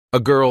A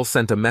girl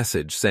sent a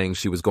message saying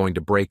she was going to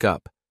break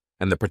up,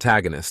 and the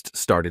protagonist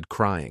started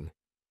crying.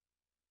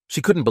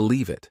 She couldn't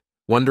believe it,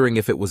 wondering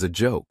if it was a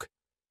joke.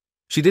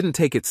 She didn't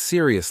take it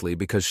seriously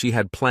because she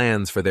had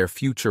plans for their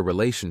future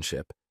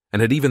relationship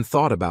and had even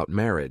thought about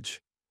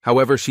marriage.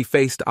 However, she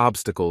faced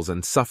obstacles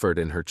and suffered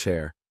in her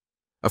chair.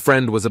 A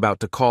friend was about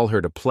to call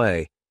her to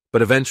play,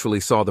 but eventually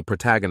saw the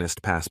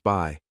protagonist pass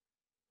by.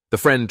 The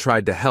friend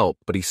tried to help,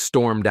 but he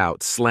stormed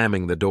out,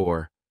 slamming the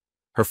door.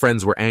 Her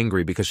friends were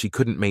angry because she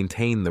couldn't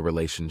maintain the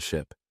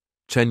relationship.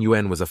 Chen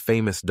Yuan was a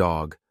famous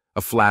dog,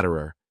 a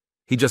flatterer.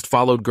 He just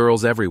followed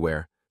girls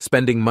everywhere,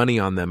 spending money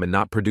on them and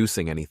not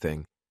producing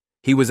anything.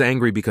 He was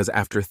angry because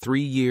after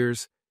 3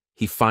 years,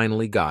 he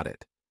finally got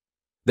it.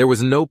 There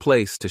was no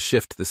place to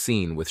shift the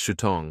scene with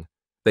Shutong.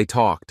 They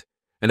talked,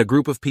 and a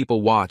group of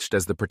people watched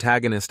as the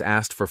protagonist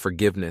asked for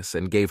forgiveness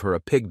and gave her a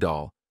pig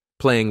doll,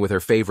 playing with her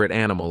favorite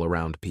animal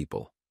around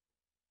people.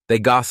 They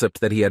gossiped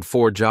that he had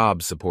 4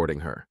 jobs supporting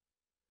her.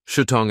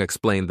 Shutong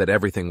explained that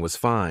everything was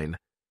fine,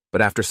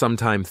 but after some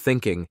time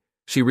thinking,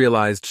 she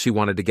realized she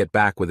wanted to get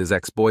back with his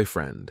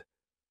ex-boyfriend.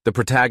 The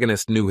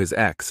protagonist knew his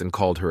ex and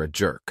called her a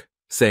jerk,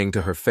 saying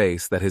to her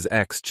face that his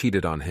ex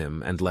cheated on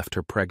him and left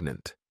her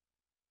pregnant.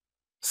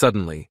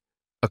 Suddenly,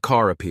 a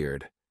car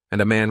appeared,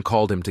 and a man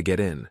called him to get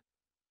in.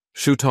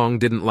 Shutong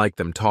didn't like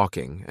them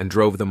talking and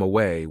drove them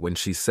away when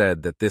she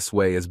said that this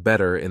way is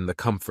better in the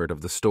comfort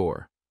of the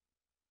store.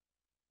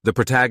 The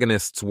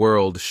protagonist's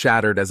world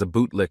shattered as a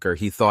bootlicker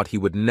he thought he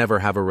would never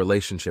have a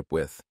relationship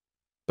with.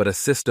 But a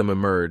system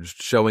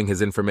emerged showing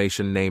his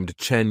information named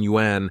Chen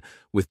Yuan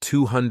with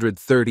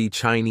 230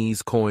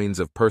 Chinese coins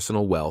of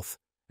personal wealth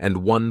and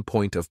 1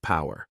 point of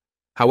power.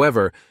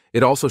 However,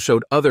 it also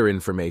showed other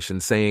information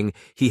saying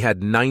he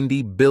had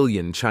 90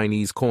 billion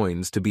Chinese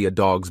coins to be a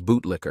dog's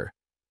bootlicker.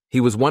 He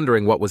was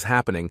wondering what was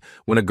happening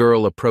when a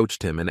girl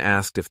approached him and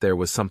asked if there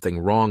was something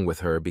wrong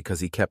with her because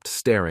he kept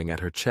staring at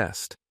her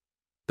chest.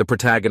 The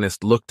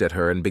protagonist looked at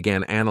her and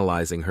began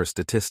analyzing her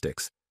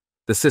statistics.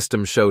 The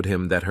system showed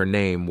him that her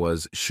name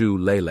was Shu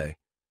Lele.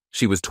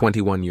 She was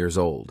 21 years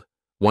old,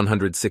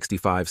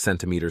 165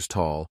 centimeters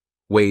tall,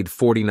 weighed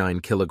 49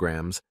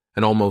 kilograms,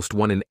 and almost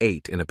 1 in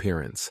 8 in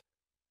appearance.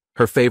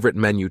 Her favorite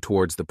menu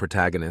towards the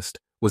protagonist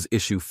was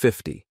issue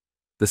 50.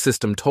 The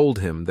system told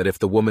him that if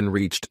the woman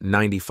reached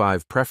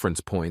 95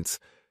 preference points,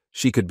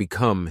 she could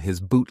become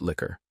his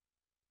bootlicker.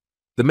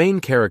 The main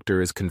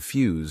character is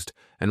confused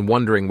and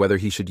wondering whether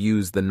he should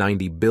use the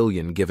 90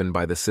 billion given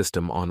by the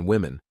system on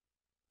women.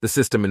 The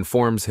system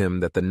informs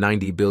him that the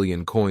 90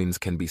 billion coins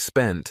can be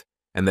spent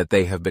and that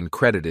they have been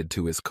credited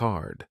to his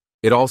card.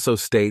 It also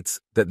states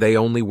that they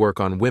only work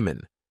on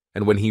women,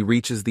 and when he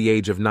reaches the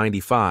age of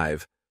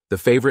 95, the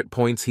favorite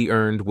points he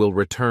earned will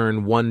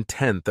return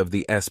 1/10 of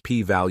the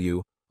SP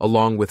value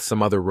along with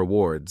some other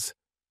rewards.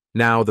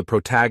 Now the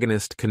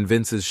protagonist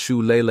convinces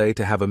Shu Lele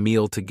to have a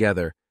meal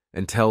together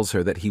and tells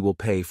her that he will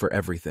pay for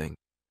everything.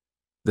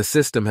 The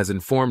system has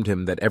informed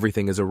him that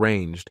everything is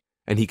arranged,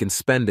 and he can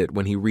spend it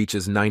when he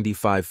reaches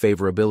 95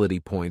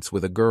 favorability points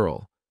with a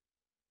girl.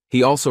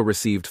 He also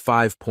received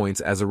 5 points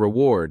as a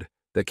reward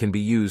that can be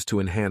used to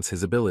enhance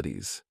his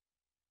abilities.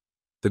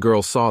 The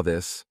girl saw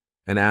this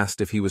and asked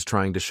if he was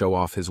trying to show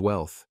off his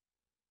wealth.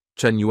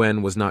 Chen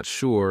Yuan was not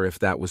sure if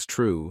that was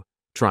true,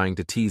 trying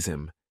to tease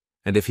him,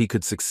 and if he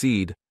could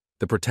succeed,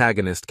 the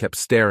protagonist kept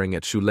staring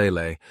at Shu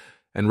Lele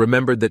and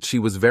remembered that she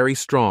was very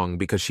strong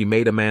because she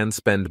made a man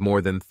spend more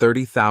than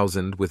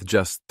 30,000 with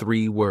just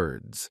 3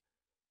 words.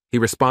 He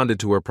responded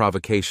to her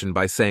provocation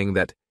by saying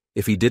that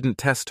if he didn't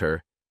test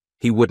her,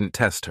 he wouldn't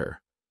test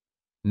her.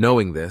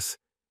 Knowing this,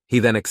 he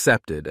then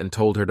accepted and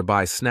told her to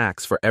buy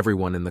snacks for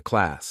everyone in the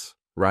class,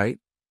 right?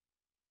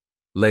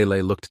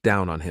 Lele looked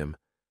down on him,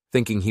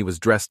 thinking he was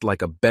dressed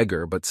like a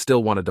beggar but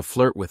still wanted to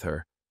flirt with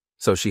her,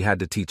 so she had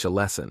to teach a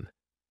lesson.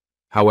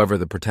 However,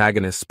 the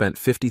protagonist spent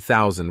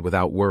 50,000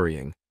 without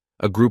worrying.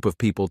 A group of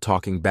people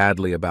talking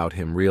badly about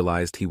him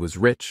realized he was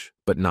rich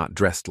but not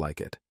dressed like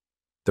it.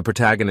 The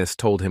protagonist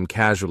told him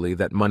casually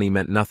that money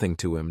meant nothing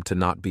to him to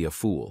not be a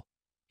fool.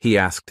 He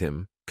asked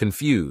him,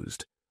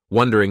 confused,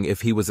 wondering if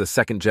he was a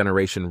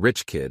second-generation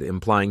rich kid,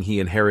 implying he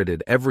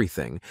inherited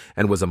everything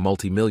and was a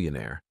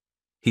multimillionaire.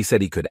 He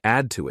said he could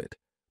add to it,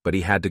 but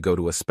he had to go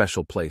to a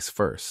special place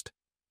first.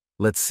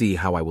 Let's see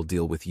how I will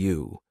deal with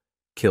you,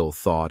 Kill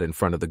thought in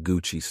front of the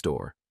Gucci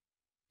store.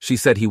 She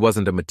said he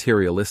wasn't a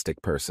materialistic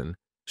person.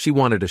 She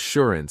wanted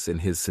assurance in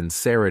his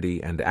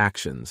sincerity and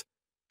actions.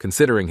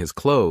 Considering his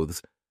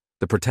clothes,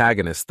 the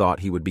protagonist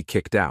thought he would be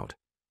kicked out.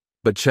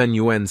 But Chen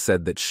Yuan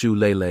said that Shu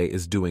Lele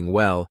is doing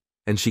well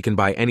and she can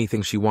buy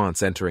anything she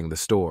wants entering the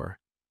store.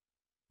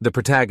 The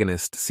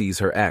protagonist sees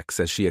her ex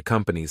as she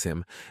accompanies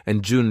him,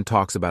 and Jun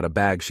talks about a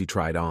bag she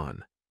tried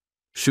on.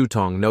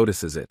 Shutong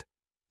notices it.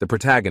 The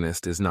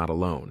protagonist is not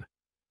alone.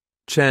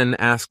 Chen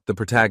asked the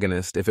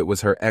protagonist if it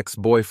was her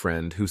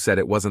ex-boyfriend who said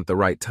it wasn't the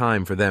right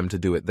time for them to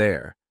do it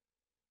there.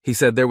 He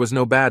said there was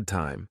no bad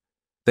time.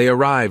 They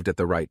arrived at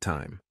the right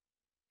time.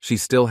 She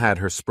still had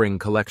her spring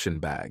collection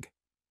bag.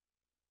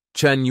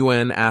 Chen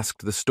Yuan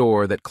asked the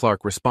store that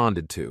Clark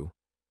responded to.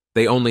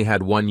 They only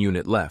had 1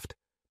 unit left,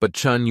 but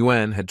Chen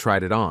Yuan had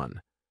tried it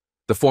on.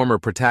 The former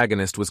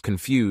protagonist was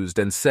confused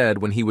and said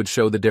when he would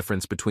show the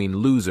difference between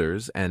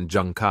losers and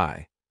Zheng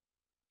Kai.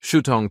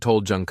 Shutong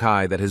told Zheng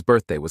Kai that his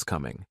birthday was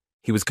coming.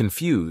 He was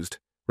confused,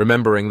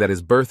 remembering that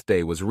his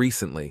birthday was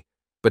recently,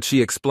 but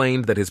she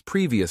explained that his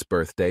previous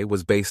birthday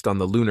was based on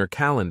the lunar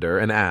calendar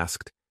and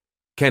asked,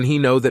 "Can he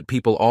know that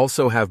people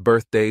also have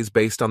birthdays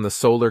based on the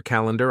solar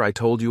calendar I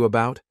told you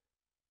about?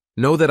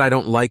 Know that I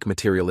don't like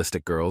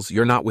materialistic girls.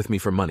 You're not with me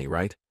for money,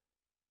 right?"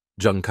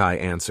 Zheng Kai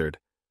answered.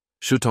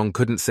 Shutong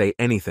couldn't say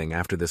anything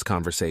after this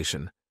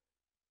conversation.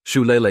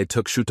 Shu Lele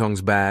took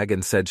Shutong's bag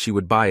and said she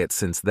would buy it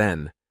since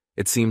then.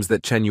 It seems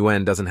that Chen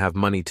Yuan doesn't have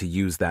money to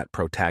use that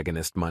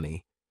protagonist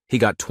money. He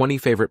got 20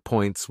 favorite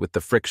points with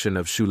the friction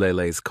of Shu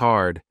Lele's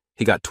card.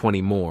 He got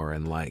 20 more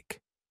and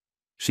like.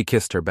 She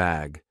kissed her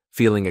bag,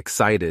 feeling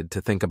excited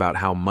to think about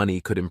how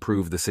money could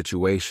improve the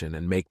situation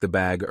and make the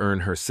bag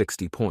earn her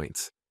 60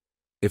 points.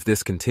 If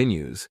this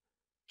continues,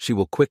 she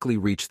will quickly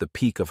reach the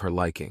peak of her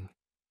liking.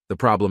 The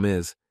problem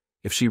is,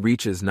 if she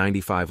reaches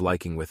 95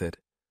 liking with it,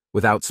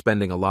 without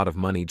spending a lot of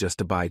money just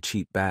to buy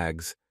cheap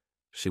bags,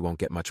 she won't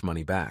get much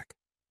money back.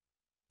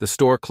 The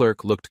store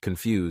clerk looked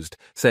confused,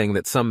 saying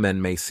that some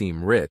men may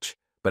seem rich,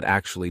 but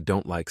actually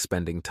don't like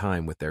spending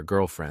time with their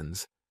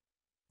girlfriends.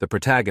 The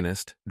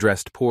protagonist,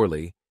 dressed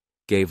poorly,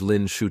 gave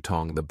Lin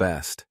Shutong the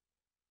best.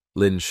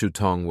 Lin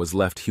Shutong was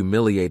left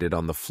humiliated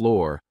on the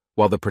floor,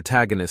 while the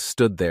protagonist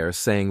stood there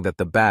saying that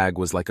the bag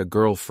was like a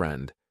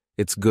girlfriend.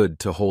 It's good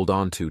to hold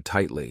on to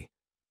tightly.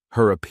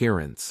 Her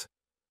appearance.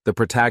 The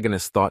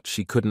protagonist thought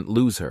she couldn't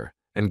lose her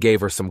and gave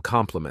her some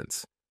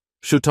compliments.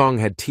 Shutong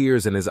had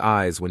tears in his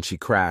eyes when she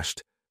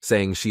crashed,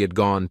 saying she had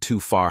gone too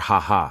far,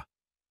 ha.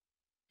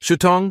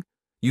 "Shutong,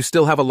 you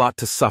still have a lot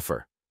to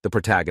suffer," the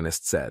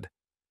protagonist said.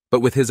 But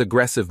with his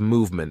aggressive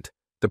movement,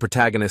 the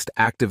protagonist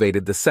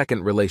activated the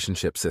second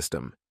relationship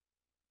system.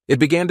 It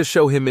began to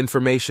show him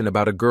information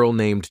about a girl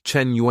named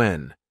Chen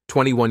Yuan,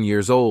 21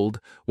 years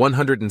old,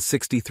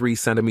 163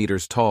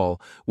 centimeters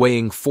tall,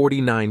 weighing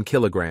 49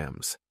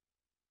 kilograms.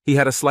 He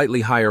had a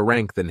slightly higher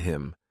rank than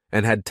him,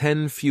 and had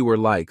 10 fewer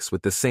likes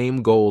with the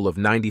same goal of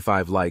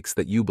 95 likes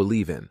that you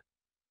believe in.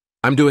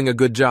 "I'm doing a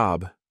good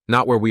job,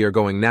 not where we are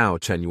going now,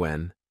 Chen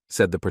Yuan,"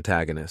 said the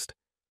protagonist.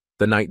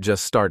 The night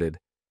just started,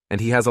 and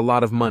he has a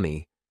lot of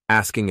money,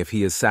 asking if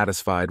he is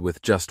satisfied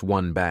with just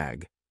one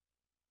bag.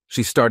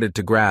 She started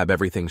to grab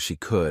everything she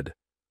could,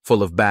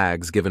 full of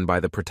bags given by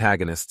the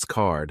protagonist's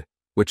card,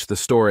 which the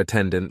store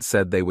attendant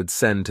said they would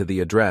send to the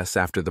address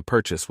after the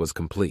purchase was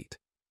complete.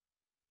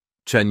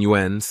 Chen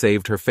Yuan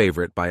saved her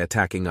favorite by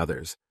attacking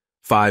others,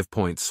 5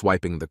 points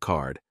swiping the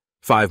card,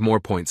 5 more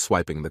points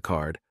swiping the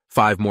card,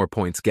 5 more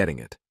points getting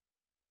it.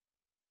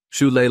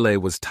 Shu Lele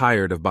was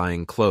tired of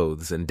buying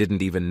clothes and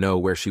didn't even know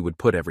where she would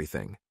put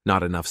everything,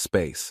 not enough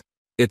space.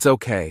 "It's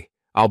okay,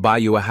 I'll buy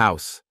you a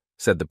house,"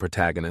 said the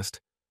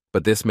protagonist,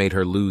 but this made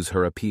her lose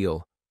her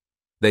appeal.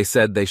 They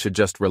said they should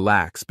just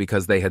relax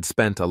because they had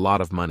spent a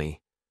lot of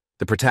money.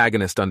 The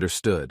protagonist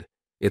understood.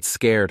 It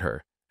scared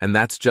her, and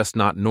that's just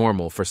not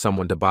normal for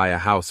someone to buy a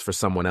house for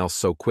someone else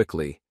so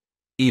quickly,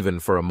 even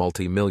for a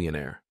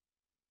multi-millionaire.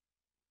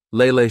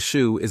 Lele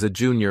Shu is a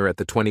junior at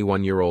the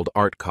 21-year-old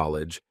art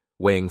college,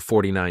 weighing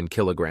 49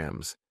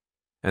 kilograms,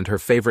 and her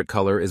favorite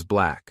color is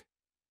black.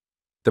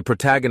 The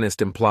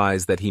protagonist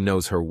implies that he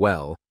knows her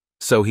well,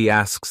 so he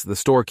asks the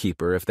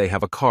storekeeper if they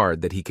have a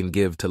card that he can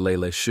give to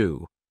Lele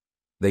Shu.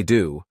 They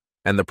do,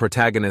 and the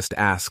protagonist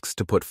asks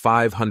to put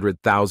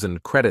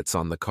 500,000 credits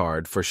on the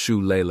card for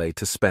Shu Lele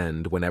to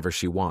spend whenever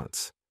she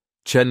wants.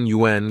 Chen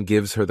Yuan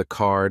gives her the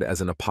card as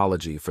an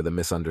apology for the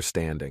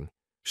misunderstanding.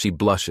 She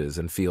blushes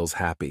and feels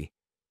happy.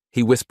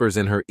 He whispers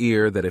in her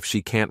ear that if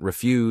she can't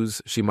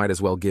refuse, she might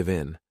as well give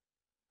in.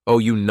 "Oh,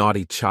 you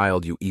naughty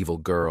child, you evil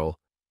girl,"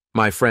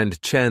 my friend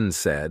Chen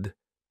said,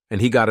 and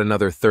he got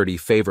another 30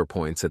 favor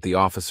points at the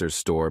officer's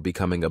store,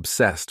 becoming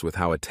obsessed with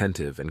how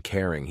attentive and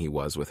caring he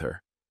was with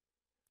her.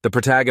 The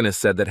protagonist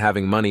said that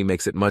having money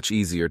makes it much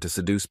easier to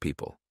seduce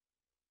people.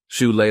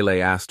 Shu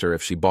Lele asked her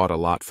if she bought a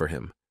lot for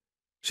him.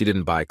 She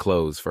didn't buy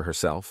clothes for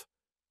herself.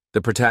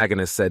 The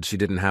protagonist said she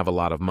didn't have a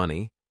lot of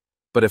money,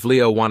 but if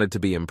Leo wanted to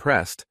be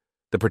impressed,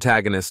 the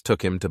protagonist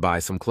took him to buy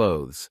some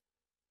clothes.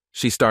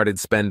 She started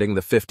spending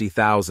the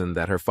 50,000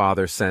 that her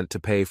father sent to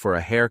pay for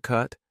a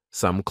haircut,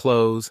 some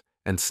clothes,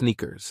 and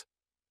sneakers.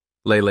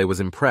 Lele was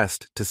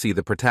impressed to see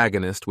the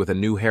protagonist with a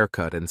new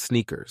haircut and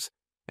sneakers,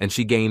 and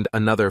she gained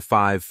another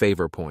 5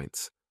 favor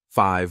points,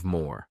 5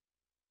 more.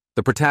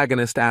 The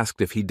protagonist asked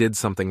if he did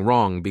something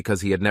wrong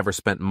because he had never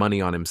spent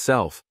money on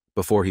himself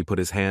before he put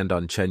his hand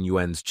on Chen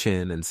Yuan's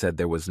chin and said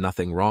there was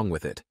nothing wrong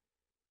with it.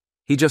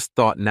 He just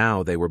thought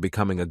now they were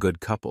becoming a good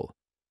couple.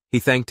 He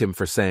thanked him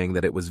for saying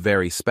that it was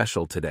very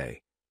special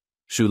today.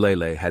 Shu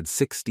Lele had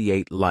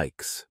 68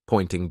 likes,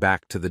 pointing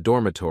back to the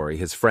dormitory.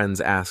 His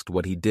friends asked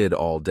what he did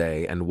all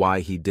day and why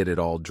he did it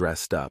all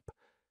dressed up.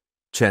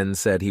 Chen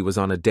said he was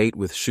on a date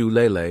with Shu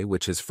Lele,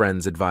 which his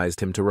friends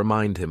advised him to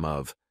remind him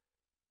of.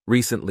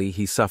 Recently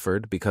he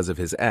suffered because of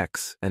his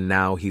ex, and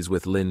now he's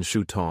with Lin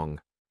Shutong.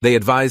 They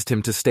advised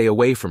him to stay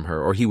away from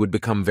her or he would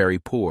become very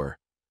poor.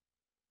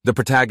 The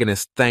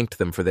protagonist thanked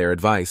them for their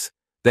advice.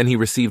 Then he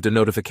received a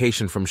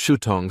notification from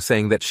Shutong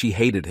saying that she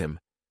hated him.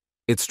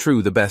 It's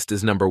true the best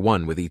is number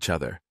one with each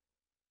other.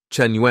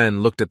 Chen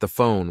Yuan looked at the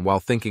phone while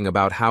thinking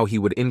about how he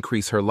would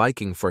increase her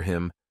liking for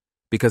him,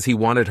 because he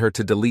wanted her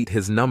to delete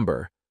his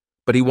number,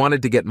 but he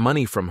wanted to get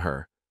money from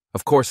her.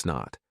 Of course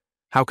not.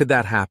 How could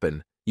that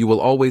happen? You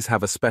will always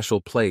have a special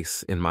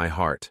place in my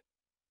heart.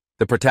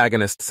 The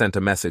protagonist sent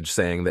a message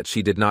saying that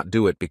she did not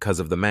do it because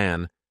of the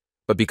man,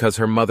 but because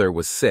her mother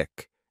was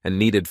sick and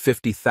needed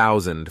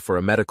 50,000 for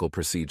a medical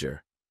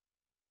procedure.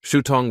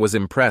 Shutong was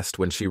impressed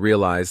when she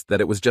realized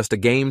that it was just a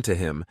game to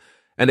him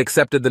and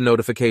accepted the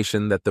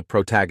notification that the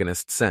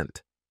protagonist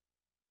sent.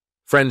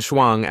 Friend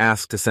Shuang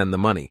asked to send the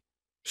money.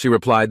 She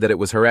replied that it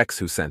was her ex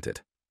who sent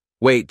it.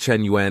 Wait,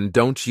 Chen Yuan,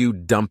 don't you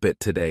dump it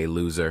today,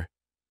 loser.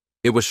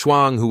 It was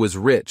Shuang, who was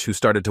rich, who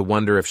started to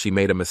wonder if she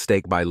made a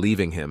mistake by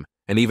leaving him,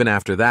 and even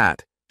after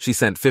that, she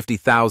sent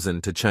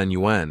 50,000 to Chen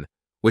Yuan,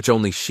 which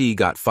only she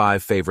got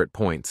 5 favorite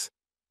points.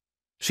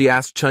 She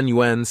asked Chen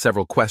Yuan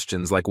several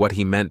questions like what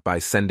he meant by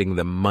sending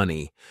them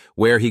money,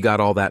 where he got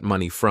all that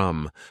money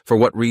from, for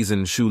what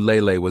reason Shu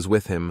Lele was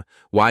with him,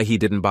 why he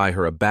didn't buy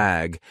her a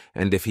bag,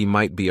 and if he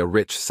might be a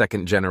rich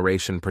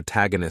second-generation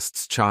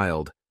protagonist's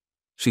child.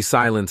 She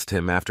silenced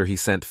him after he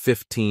sent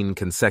 15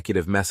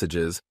 consecutive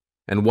messages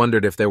and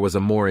wondered if there was a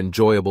more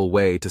enjoyable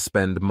way to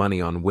spend money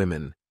on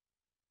women.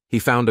 He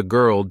found a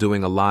girl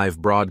doing a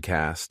live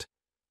broadcast,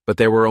 but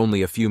there were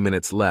only a few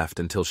minutes left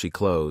until she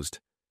closed.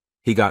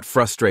 He got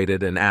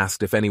frustrated and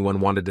asked if anyone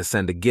wanted to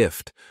send a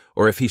gift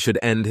or if he should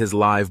end his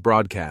live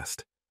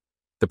broadcast.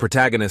 The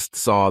protagonist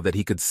saw that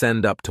he could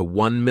send up to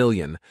 1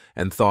 million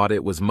and thought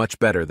it was much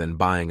better than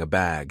buying a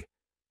bag.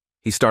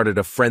 He started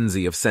a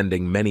frenzy of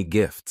sending many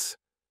gifts.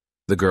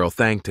 The girl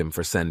thanked him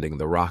for sending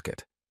the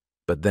rocket.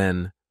 But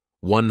then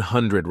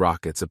 100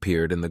 rockets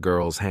appeared in the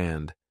girl's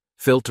hand,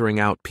 filtering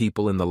out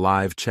people in the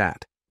live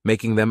chat,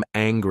 making them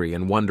angry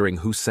and wondering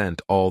who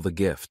sent all the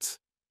gifts.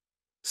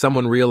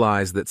 Someone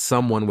realized that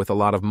someone with a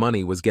lot of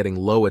money was getting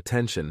low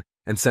attention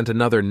and sent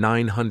another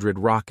 900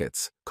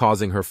 rockets,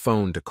 causing her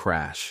phone to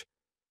crash.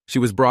 She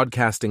was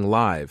broadcasting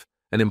live.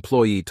 An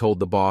employee told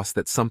the boss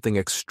that something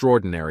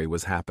extraordinary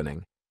was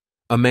happening.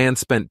 A man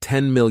spent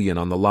 10 million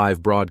on the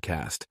live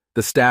broadcast.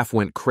 The staff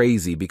went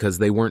crazy because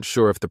they weren't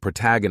sure if the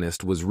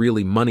protagonist was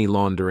really money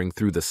laundering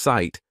through the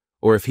site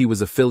or if he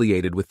was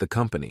affiliated with the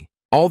company.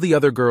 All the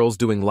other girls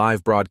doing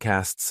live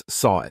broadcasts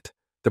saw it,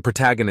 the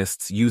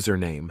protagonist's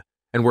username,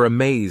 and were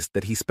amazed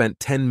that he spent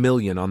 10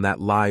 million on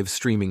that live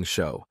streaming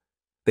show.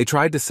 They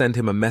tried to send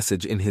him a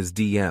message in his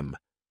DM.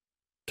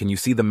 Can you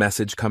see the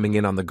message coming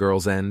in on the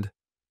girl's end?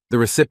 The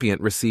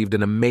recipient received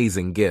an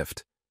amazing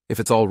gift, if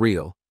it's all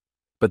real.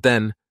 But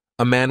then,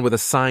 a man with a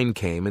sign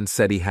came and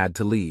said he had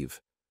to leave.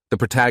 The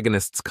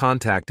protagonist's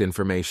contact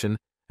information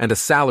and a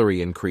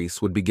salary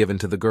increase would be given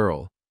to the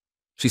girl.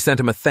 She sent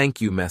him a thank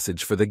you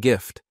message for the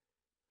gift.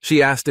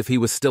 She asked if he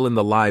was still in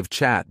the live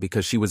chat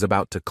because she was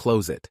about to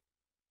close it.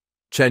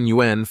 Chen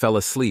Yuan fell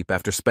asleep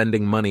after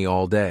spending money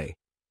all day.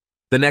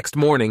 The next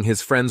morning,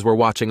 his friends were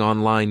watching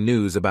online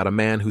news about a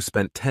man who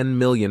spent 10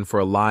 million for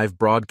a live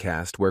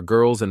broadcast where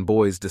girls and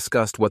boys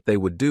discussed what they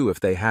would do if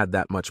they had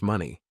that much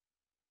money.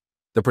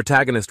 The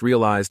protagonist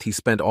realized he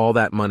spent all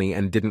that money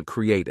and didn't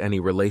create any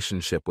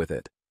relationship with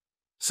it.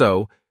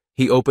 So,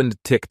 he opened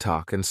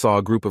TikTok and saw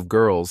a group of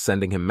girls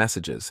sending him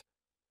messages.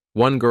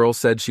 One girl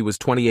said she was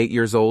 28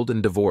 years old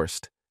and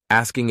divorced,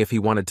 asking if he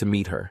wanted to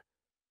meet her.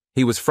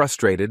 He was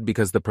frustrated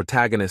because the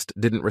protagonist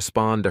didn't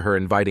respond to her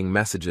inviting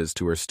messages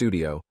to her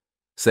studio,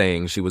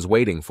 saying she was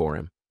waiting for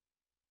him.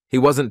 He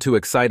wasn't too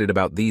excited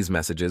about these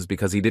messages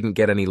because he didn't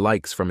get any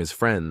likes from his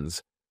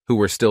friends, who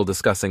were still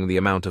discussing the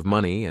amount of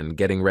money and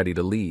getting ready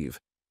to leave.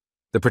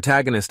 The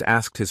protagonist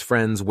asked his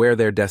friends where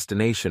their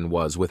destination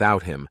was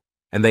without him,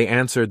 and they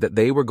answered that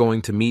they were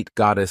going to meet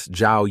goddess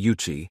Zhao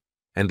Yuqi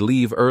and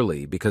leave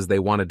early because they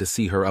wanted to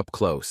see her up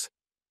close.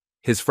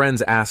 His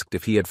friends asked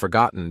if he had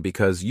forgotten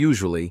because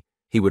usually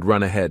he would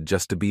run ahead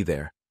just to be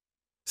there.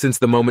 Since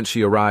the moment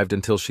she arrived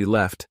until she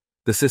left,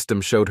 the system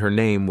showed her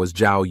name was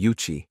Zhao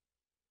Yuqi.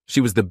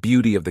 She was the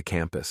beauty of the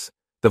campus,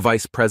 the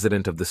vice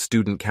president of the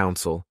student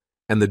council,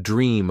 and the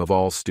dream of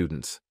all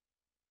students.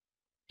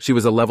 She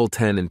was a level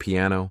 10 in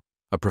piano,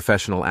 a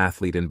professional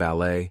athlete in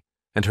ballet,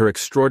 and her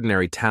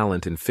extraordinary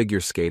talent in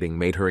figure skating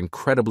made her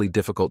incredibly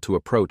difficult to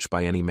approach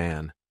by any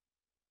man.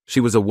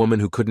 She was a woman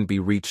who couldn't be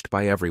reached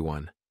by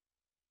everyone.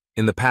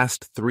 In the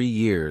past 3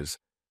 years,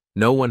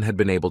 no one had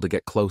been able to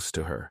get close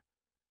to her.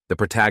 The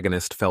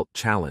protagonist felt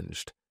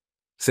challenged.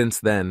 Since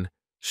then,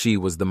 she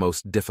was the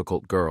most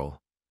difficult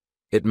girl.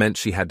 It meant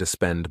she had to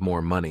spend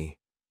more money.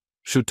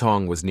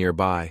 Shutong was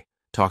nearby,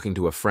 talking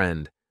to a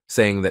friend,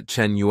 saying that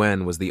Chen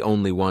Yuan was the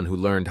only one who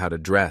learned how to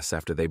dress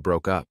after they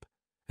broke up,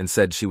 and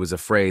said she was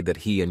afraid that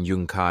he and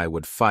Yun Kai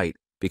would fight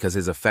because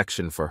his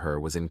affection for her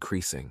was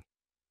increasing.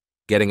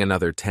 Getting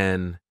another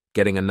 10,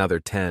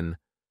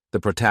 the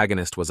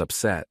protagonist was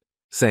upset,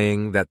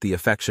 saying that the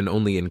affection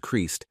only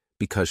increased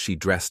because she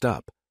dressed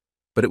up,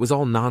 but it was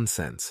all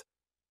nonsense.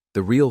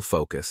 The real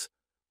focus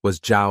was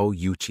Zhao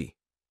Yuqi.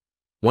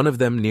 One of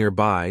them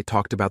nearby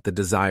talked about the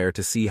desire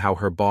to see how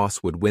her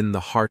boss would win the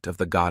heart of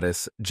the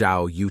goddess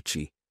Zhao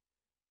Yuqi,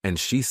 and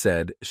she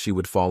said she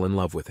would fall in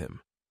love with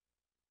him.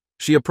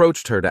 She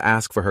approached her to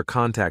ask for her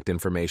contact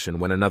information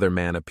when another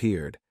man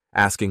appeared,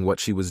 asking what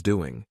she was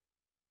doing.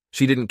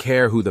 She didn't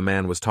care who the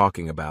man was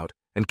talking about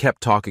and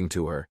kept talking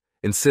to her,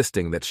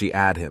 insisting that she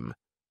add him.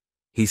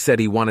 He said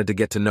he wanted to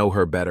get to know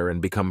her better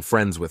and become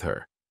friends with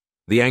her.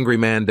 The angry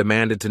man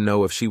demanded to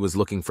know if she was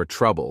looking for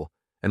trouble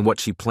and what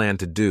she planned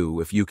to do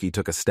if Yuki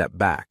took a step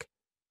back,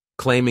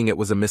 claiming it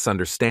was a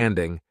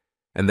misunderstanding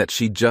and that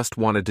she just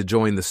wanted to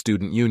join the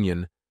student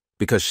union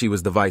because she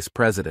was the vice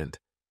president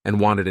and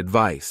wanted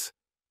advice.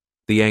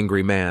 The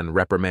angry man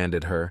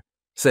reprimanded her,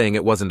 saying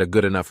it wasn't a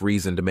good enough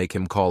reason to make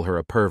him call her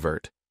a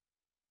pervert.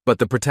 But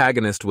the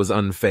protagonist was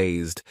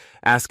unfazed,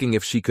 asking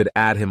if she could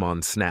add him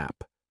on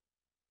Snap.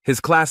 His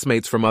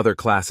classmates from other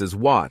classes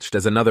watched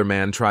as another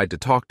man tried to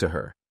talk to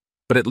her,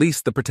 but at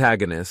least the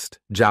protagonist,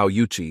 Zhao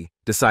Yuqi,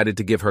 decided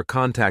to give her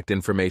contact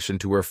information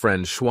to her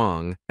friend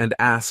Shuang and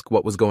ask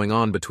what was going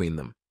on between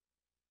them.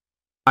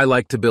 "I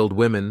like to build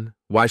women.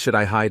 Why should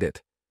I hide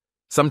it?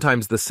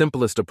 Sometimes the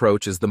simplest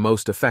approach is the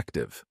most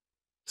effective,"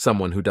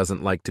 someone who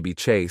doesn't like to be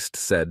chased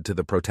said to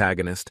the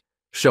protagonist,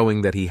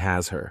 showing that he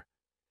has her.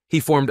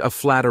 He formed a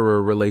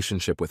flatterer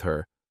relationship with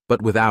her,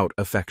 but without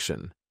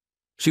affection.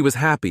 She was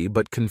happy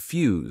but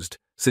confused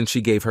since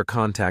she gave her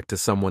contact to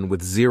someone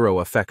with zero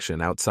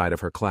affection outside of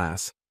her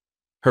class.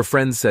 Her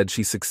friends said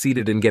she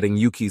succeeded in getting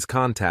Yuki's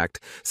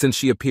contact since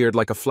she appeared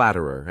like a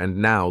flatterer and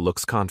now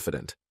looks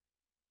confident.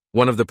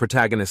 One of the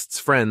protagonist's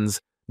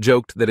friends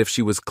joked that if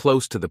she was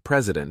close to the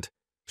president,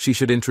 she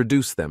should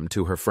introduce them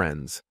to her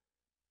friends.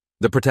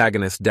 The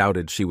protagonist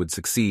doubted she would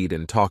succeed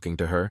in talking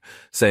to her,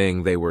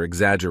 saying they were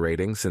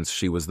exaggerating since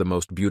she was the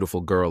most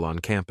beautiful girl on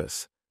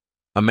campus.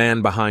 A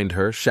man behind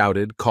her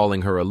shouted,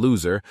 calling her a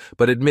loser,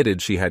 but admitted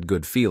she had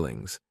good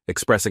feelings,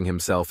 expressing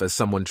himself as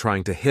someone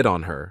trying to hit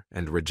on her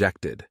and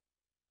rejected.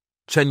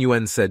 Chen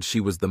Yuan said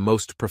she was the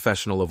most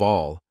professional of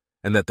all,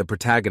 and that the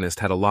protagonist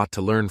had a lot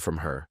to learn from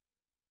her.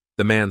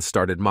 The man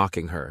started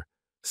mocking her,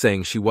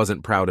 saying she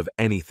wasn't proud of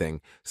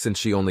anything since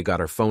she only got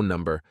her phone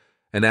number,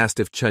 and asked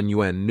if Chen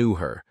Yuan knew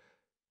her,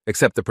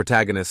 except the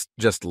protagonist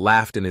just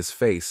laughed in his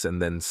face and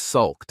then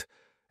sulked,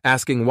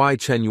 asking why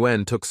Chen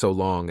Yuan took so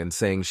long and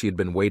saying she had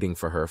been waiting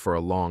for her for a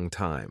long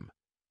time.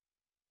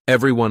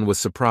 Everyone was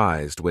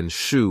surprised when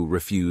Shu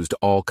refused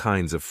all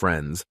kinds of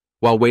friends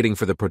while waiting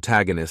for the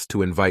protagonist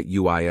to invite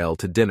UIL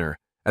to dinner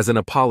as an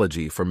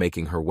apology for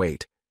making her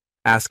wait,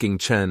 asking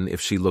Chen if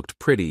she looked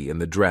pretty in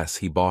the dress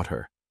he bought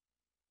her.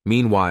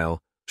 Meanwhile,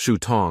 Shu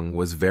Tong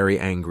was very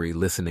angry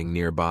listening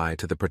nearby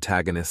to the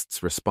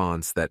protagonist's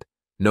response that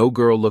no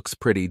girl looks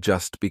pretty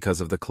just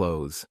because of the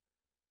clothes.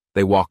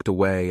 They walked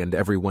away and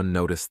everyone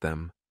noticed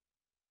them.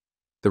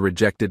 The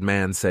rejected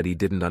man said he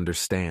didn't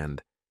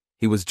understand.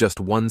 He was just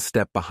one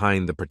step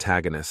behind the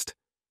protagonist,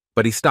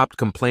 but he stopped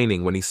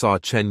complaining when he saw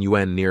Chen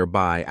Yuan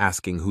nearby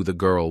asking who the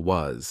girl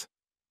was.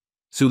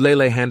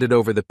 Sulele handed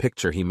over the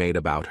picture he made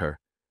about her,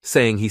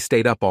 saying he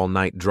stayed up all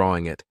night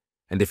drawing it,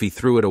 and if he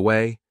threw it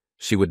away,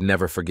 she would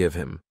never forgive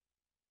him.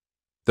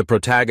 The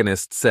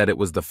protagonist said it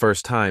was the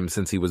first time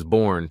since he was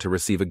born to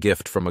receive a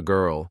gift from a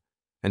girl,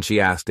 and she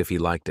asked if he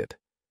liked it.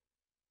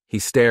 He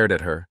stared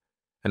at her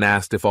and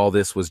asked if all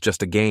this was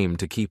just a game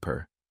to keep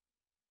her.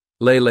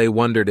 Lele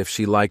wondered if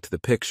she liked the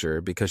picture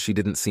because she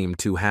didn't seem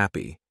too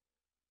happy.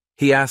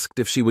 He asked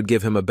if she would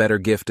give him a better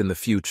gift in the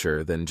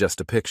future than just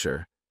a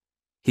picture.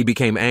 He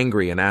became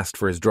angry and asked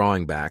for his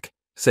drawing back,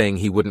 saying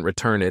he wouldn't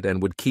return it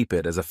and would keep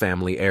it as a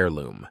family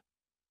heirloom.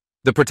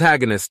 The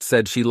protagonist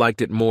said she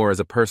liked it more as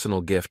a personal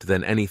gift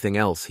than anything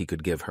else he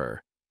could give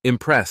her,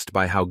 impressed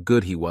by how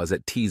good he was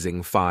at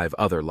teasing 5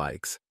 other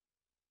likes.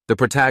 The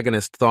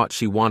protagonist thought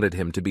she wanted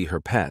him to be her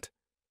pet,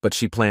 but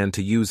she planned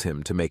to use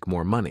him to make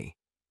more money.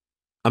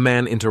 A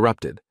man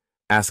interrupted,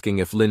 asking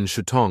if Lin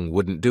Shutong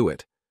wouldn't do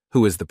it,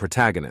 who is the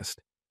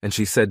protagonist, and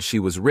she said she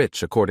was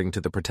rich according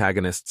to the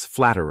protagonist's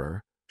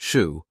flatterer,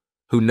 Shu,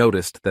 who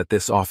noticed that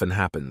this often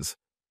happens,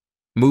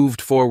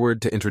 moved forward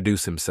to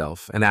introduce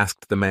himself and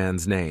asked the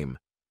man's name.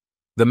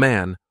 The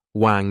man,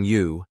 Wang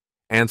Yu,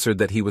 answered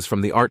that he was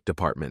from the art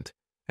department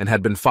and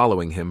had been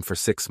following him for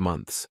 6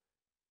 months.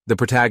 The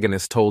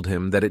protagonist told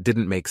him that it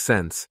didn't make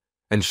sense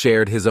and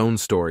shared his own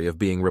story of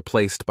being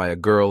replaced by a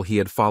girl he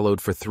had followed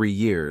for 3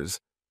 years,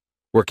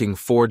 working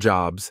 4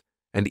 jobs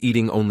and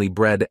eating only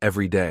bread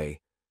every day,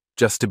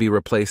 just to be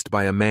replaced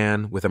by a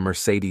man with a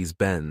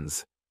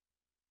Mercedes-Benz.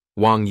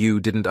 Wang Yu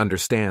didn't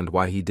understand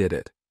why he did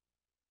it.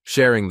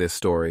 Sharing this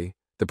story,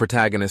 the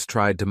protagonist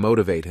tried to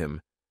motivate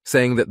him,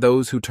 saying that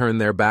those who turn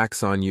their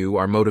backs on you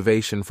are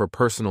motivation for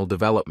personal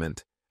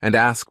development, and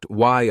asked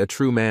why a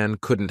true man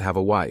couldn't have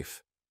a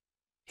wife.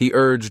 He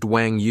urged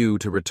Wang Yu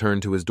to return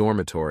to his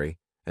dormitory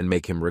and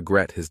make him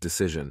regret his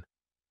decision.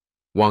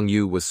 Wang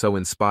Yu was so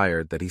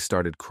inspired that he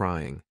started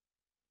crying.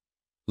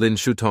 Lin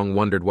Shutong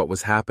wondered what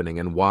was happening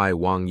and why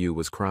Wang Yu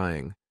was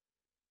crying.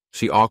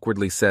 She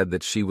awkwardly said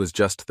that she was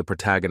just the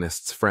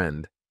protagonist's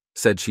friend,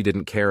 said she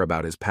didn't care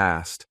about his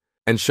past,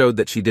 and showed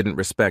that she didn't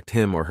respect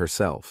him or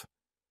herself.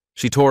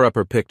 She tore up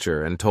her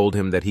picture and told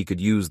him that he could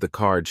use the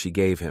card she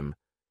gave him,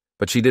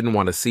 but she didn't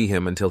want to see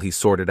him until he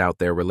sorted out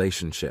their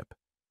relationship.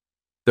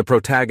 The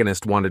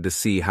protagonist wanted to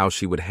see how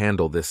she would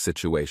handle this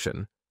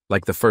situation,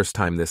 like the first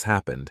time this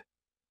happened.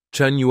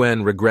 Chen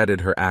Yuan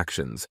regretted her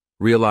actions,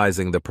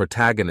 realizing the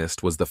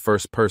protagonist was the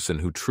first person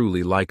who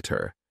truly liked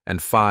her,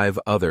 and 5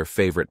 other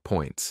favorite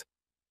points.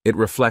 It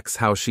reflects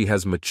how she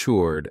has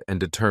matured and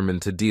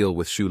determined to deal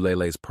with Xu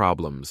Leilei's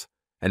problems,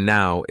 and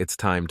now it's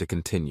time to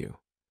continue.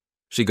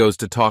 She goes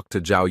to talk to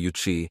Zhao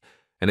Yuqi,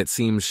 and it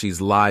seems she's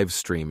live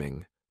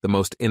streaming, the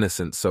most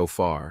innocent so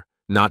far,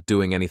 not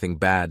doing anything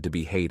bad to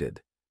be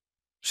hated.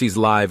 She's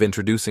live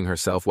introducing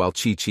herself while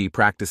Chi-Chi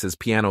practices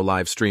piano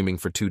live streaming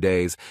for 2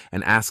 days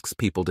and asks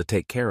people to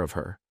take care of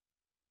her.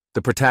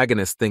 The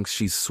protagonist thinks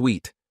she's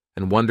sweet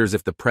and wonders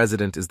if the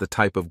president is the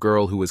type of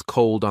girl who is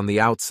cold on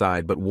the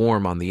outside but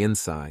warm on the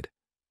inside.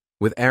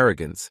 With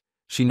arrogance,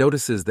 she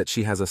notices that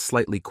she has a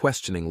slightly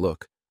questioning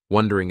look,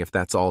 wondering if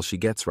that's all she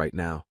gets right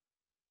now.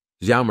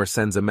 Xiaomer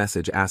sends a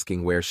message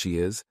asking where she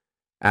is,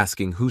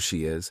 asking who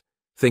she is,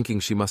 thinking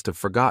she must have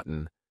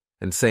forgotten,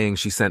 and saying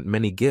she sent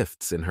many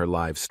gifts in her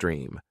live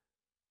stream.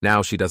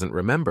 Now she doesn't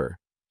remember.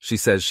 She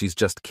says she's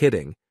just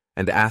kidding,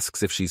 and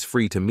asks if she's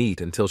free to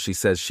meet until she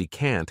says she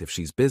can't if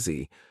she's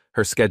busy.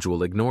 Her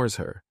schedule ignores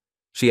her.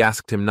 She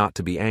asked him not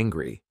to be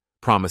angry,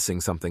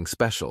 promising something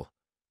special.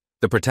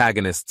 The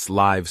protagonist's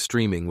live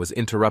streaming was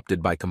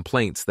interrupted by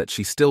complaints that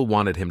she still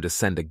wanted him to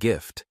send a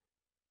gift.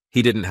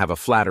 He didn't have a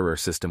flatterer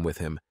system with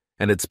him,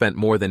 and had spent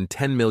more than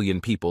 10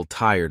 million people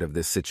tired of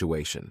this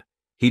situation.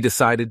 He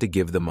decided to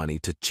give the money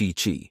to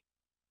Chi-Chi.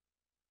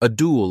 A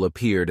duel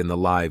appeared in the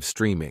live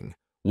streaming,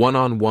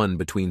 one-on-one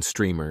between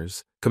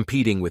streamers,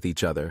 competing with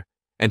each other,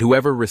 and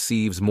whoever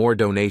receives more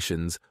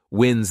donations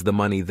wins the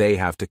money they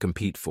have to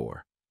compete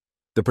for.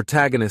 The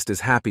protagonist is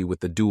happy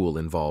with the duel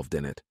involved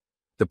in it.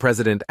 The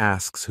president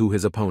asks who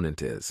his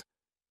opponent is.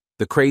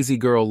 The crazy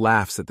girl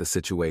laughs at the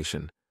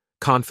situation,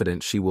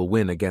 confident she will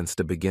win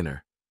against a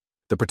beginner.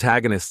 The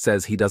protagonist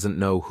says he doesn't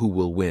know who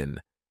will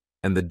win,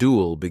 and the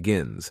duel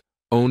begins,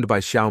 owned by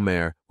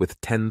Xiaomer with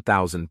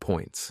 10,000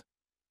 points.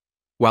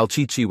 While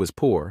Chi-Chi was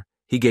poor,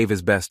 he gave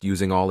his best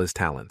using all his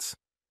talents.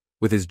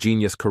 With his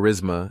genius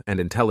charisma and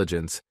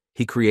intelligence,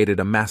 he created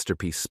a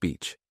masterpiece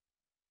speech.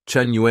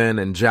 Chen Yuan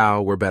and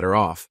Zhao were better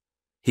off.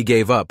 He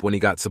gave up when he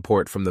got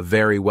support from the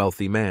very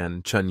wealthy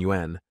man, Chen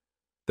Yuan.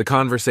 The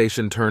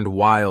conversation turned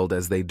wild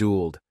as they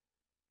dueled.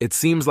 It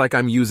seems like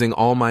I'm using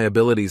all my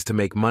abilities to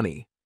make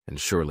money, and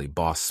surely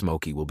Boss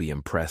Smokey will be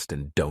impressed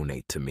and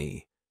donate to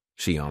me,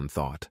 Xion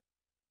thought.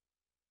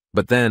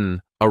 But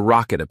then, a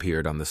rocket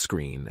appeared on the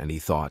screen, and he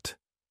thought,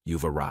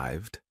 "You've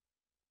arrived?"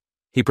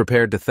 He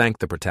prepared to thank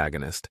the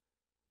protagonist,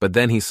 but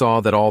then he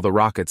saw that all the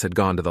rockets had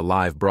gone to the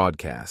live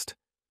broadcast.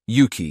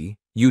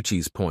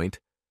 Yuqi's point,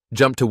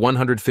 jumped to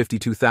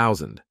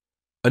 152,000.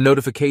 A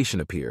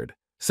notification appeared,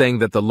 saying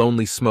that the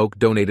Lonely Smoke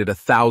donated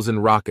 1,000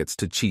 rockets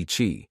to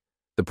Chi-Chi.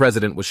 The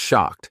president was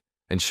shocked,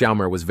 and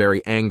Xiaomer was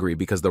very angry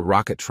because the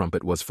rocket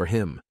trumpet was for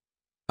him.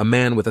 A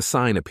man with a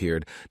sign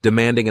appeared,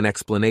 demanding an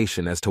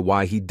explanation as to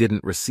why he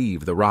didn't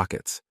receive the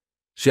rockets.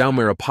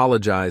 Xiaomer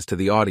apologized to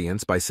the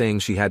audience by saying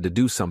she had to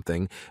do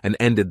something and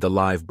ended the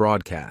live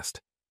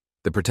broadcast.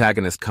 The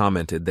protagonist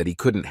commented that he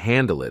couldn't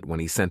handle it when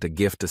he sent a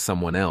gift to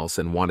someone else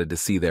and wanted to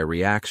see their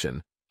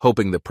reaction,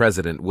 hoping the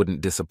president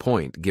wouldn't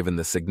disappoint given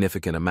the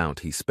significant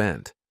amount he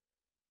spent.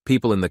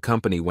 People in the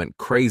company went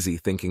crazy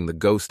thinking the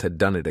ghost had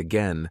done it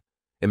again,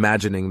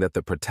 imagining that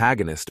the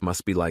protagonist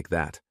must be like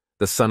that,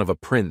 the son of a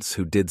prince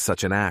who did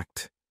such an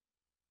act.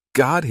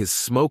 God, his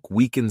smoke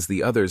weakens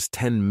the others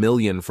 10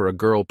 million for a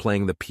girl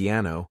playing the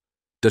piano.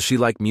 Does she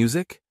like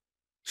music?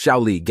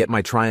 Xiaoli, get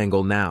my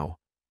triangle now.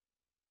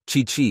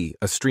 Chi-Chi,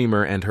 a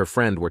streamer, and her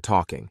friend were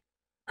talking.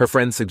 Her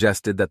friend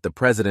suggested that the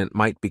president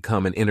might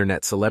become an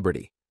internet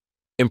celebrity.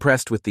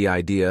 Impressed with the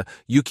idea,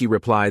 Yuki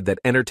replied that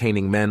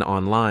entertaining men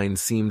online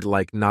seemed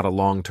like not a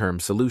long-term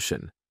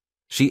solution.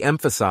 She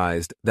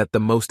emphasized that the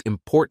most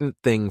important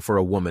thing for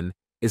a woman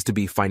is to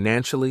be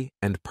financially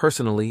and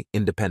personally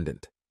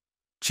independent.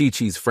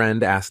 Chi-Chi's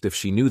friend asked if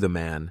she knew the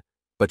man,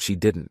 but she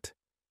didn't.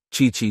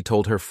 Chi-Chi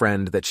told her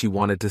friend that she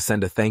wanted to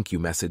send a thank you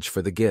message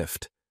for the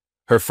gift.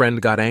 Her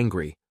friend got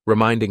angry,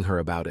 reminding her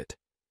about it.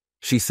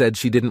 She said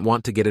she didn't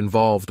want to get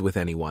involved with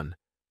anyone.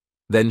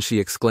 Then she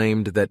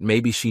exclaimed that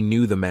maybe she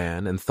knew the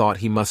man and thought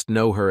he must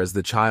know her as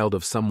the child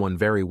of someone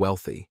very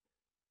wealthy.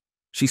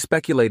 She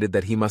speculated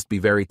that he must be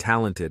very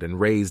talented and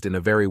raised in a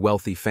very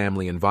wealthy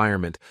family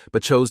environment,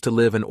 but chose to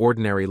live an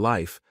ordinary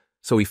life,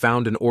 so he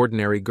found an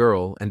ordinary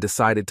girl and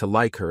decided to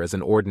like her as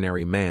an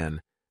ordinary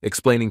man,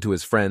 explaining to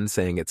his friend,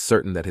 saying it's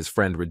certain that his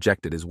friend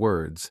rejected his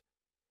words.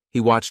 He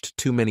watched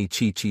too many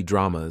Chi-Chi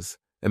dramas,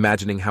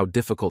 imagining how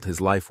difficult his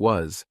life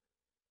was,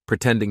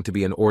 pretending to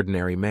be an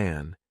ordinary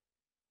man.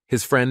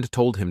 His friend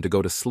told him to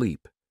go to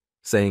sleep,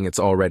 saying it's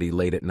already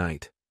late at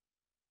night.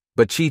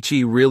 But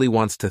Chi-Chi really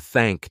wants to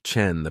thank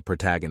Chen, the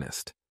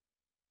protagonist.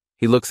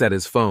 He looks at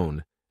his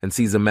phone and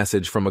sees a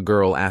message from a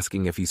girl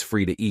asking if he's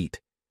free to eat,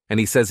 and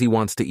he says he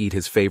wants to eat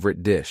his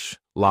favorite dish,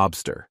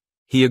 lobster.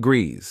 He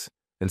agrees,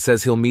 and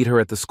says he'll meet her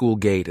at the school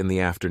gate in the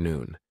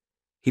afternoon.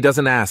 He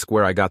doesn't ask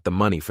where I got the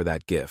money for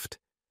that gift.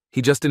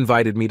 He just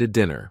invited me to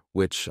dinner,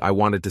 which I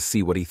wanted to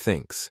see what he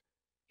thinks.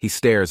 He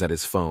stares at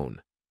his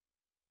phone.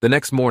 The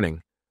next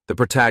morning, the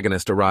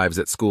protagonist arrives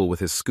at school with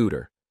his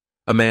scooter.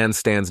 A man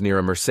stands near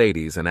a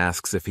Mercedes and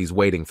asks if he's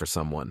waiting for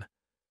someone.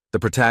 The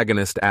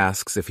protagonist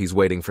asks if he's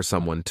waiting for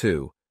someone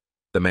too.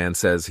 The man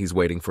says he's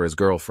waiting for his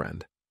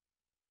girlfriend.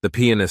 The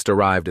pianist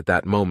arrived at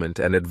that moment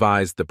and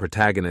advised the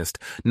protagonist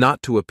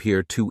not to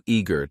appear too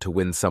eager to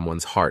win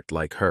someone's heart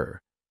like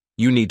her.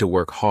 You need to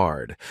work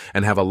hard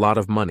and have a lot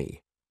of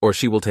money, or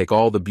she will take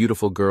all the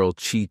beautiful girl.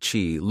 Chi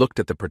looked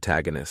at the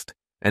protagonist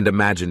and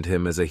imagined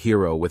him as a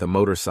hero with a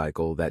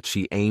motorcycle that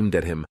she aimed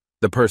at him.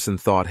 The person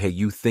thought, hey,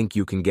 you think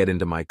you can get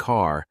into my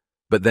car?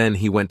 But then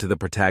he went to the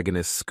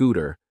protagonist's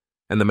scooter,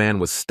 and the man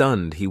was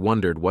stunned. He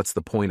wondered what's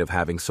the point of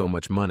having so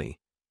much money.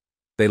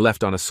 They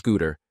left on a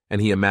scooter,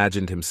 and he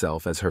imagined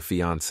himself as her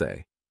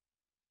fiancé.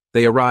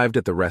 They arrived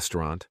at the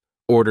restaurant,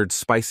 ordered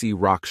spicy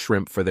rock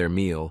shrimp for their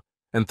meal,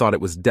 and thought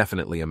it was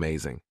definitely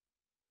amazing.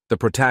 The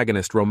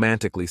protagonist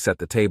romantically set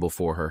the table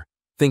for her,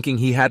 thinking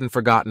he hadn't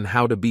forgotten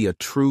how to be a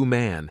true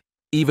man,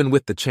 even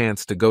with the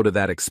chance to go to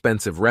that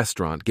expensive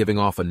restaurant, giving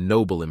off a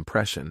noble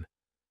impression.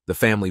 The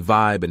family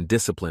vibe and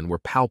discipline were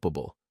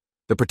palpable.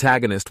 The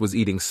protagonist was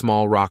eating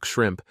small rock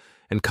shrimp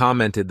and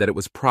commented that it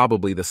was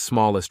probably the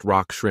smallest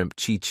rock shrimp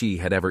Chi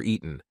had ever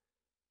eaten.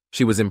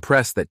 She was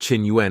impressed that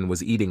Qin Yuan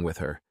was eating with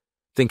her,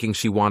 thinking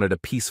she wanted a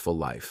peaceful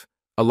life,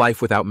 a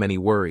life without many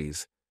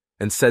worries,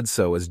 and said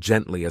so as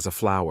gently as a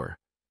flower.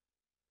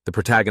 The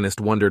protagonist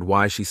wondered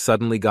why she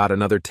suddenly got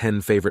another 10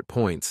 favorite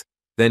points.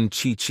 Then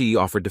Chi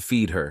offered to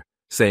feed her,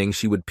 saying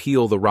she would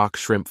peel the rock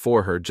shrimp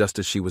for her just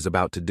as she was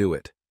about to do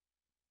it.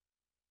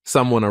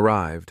 Someone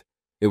arrived.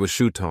 It was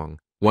Shutong,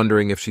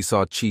 wondering if she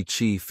saw Chi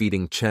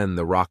feeding Chen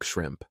the rock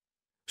shrimp.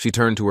 She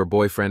turned to her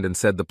boyfriend and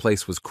said the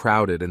place was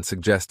crowded and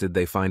suggested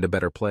they find a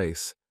better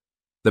place.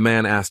 The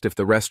man asked if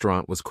the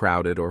restaurant was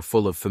crowded or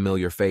full of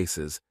familiar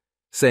faces,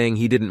 saying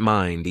he didn't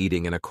mind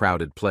eating in a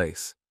crowded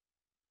place.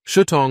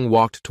 Shutong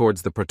walked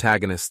towards the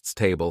protagonist's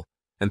table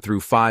and threw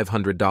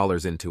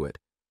 $500 into it,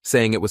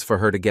 saying it was for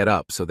her to get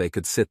up so they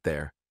could sit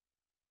there.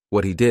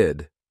 What he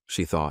did,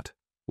 she thought,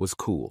 was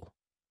cool.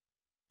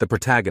 The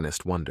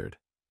protagonist wondered.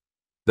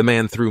 The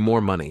man threw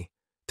more money,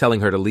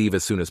 telling her to leave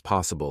as soon as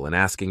possible and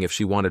asking if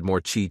she wanted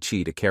more Chi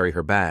to carry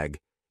her bag.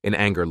 In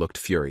anger, looked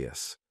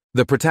furious.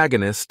 The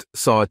protagonist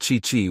saw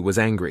Chi was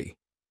angry,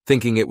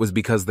 thinking it was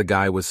because the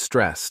guy was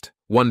stressed,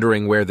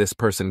 wondering where this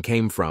person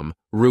came from,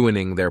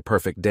 ruining their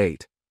perfect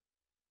date.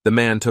 The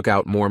man took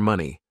out more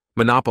money,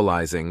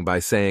 monopolizing by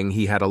saying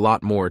he had a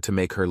lot more to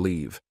make her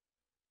leave.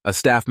 A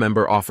staff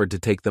member offered to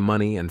take the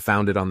money and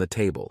found it on the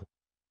table.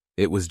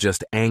 It was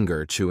just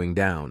anger chewing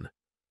down.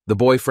 The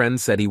boyfriend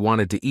said he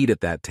wanted to eat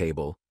at that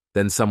table,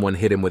 then someone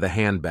hit him with a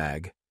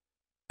handbag.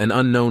 An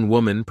unknown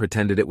woman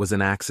pretended it was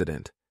an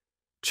accident.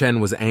 Chen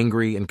was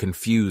angry and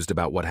confused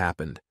about what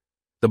happened.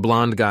 The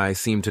blonde guy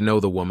seemed to know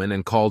the woman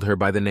and called her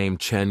by the name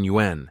Chen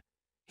Yuan.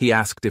 He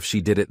asked if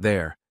she did it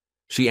there.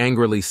 She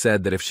angrily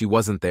said that if she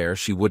wasn't there,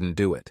 she wouldn't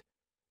do it.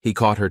 He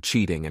caught her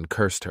cheating and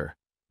cursed her.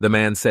 The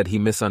man said he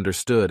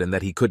misunderstood and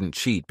that he couldn't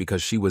cheat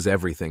because she was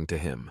everything to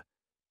him.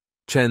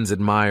 Chen's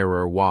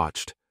admirer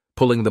watched,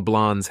 pulling the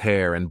blonde's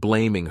hair and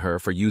blaming her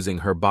for using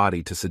her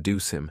body to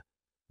seduce him.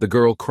 The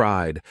girl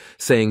cried,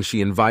 saying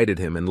she invited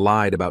him and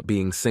lied about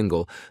being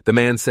single. The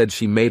man said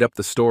she made up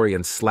the story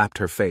and slapped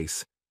her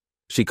face.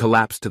 She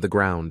collapsed to the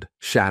ground,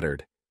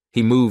 shattered.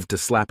 He moved to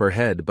slap her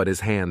head, but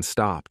his hand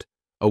stopped.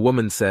 A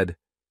woman said,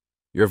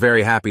 "You're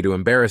very happy to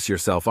embarrass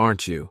yourself,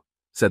 aren't you?"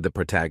 said the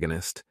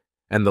protagonist.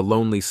 And the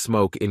lonely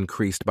smoke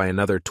increased by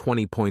another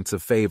 20 points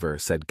of favor,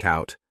 said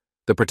Kaut.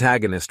 The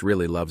protagonist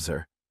really loves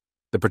her.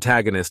 The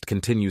protagonist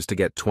continues to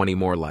get 20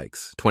 more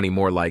likes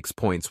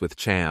points with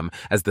Cham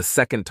as the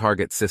second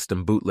target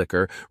system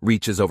bootlicker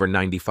reaches over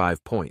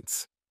 95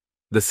 points.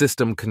 The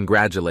system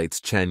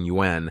congratulates Chen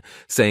Yuan,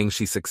 saying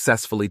she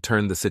successfully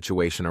turned the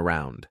situation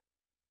around.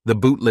 The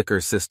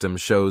bootlicker system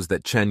shows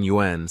that Chen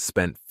Yuan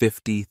spent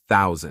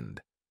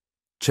 50,000.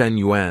 Chen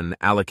Yuan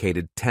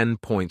allocated 10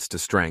 points to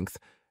strength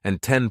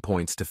and 10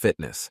 points to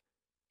fitness.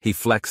 He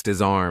flexed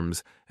his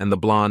arms, and the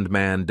blonde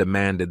man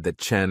demanded that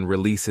Chen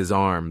release his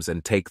arms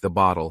and take the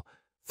bottle,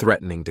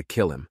 threatening to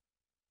kill him.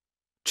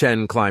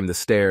 Chen climbed the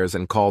stairs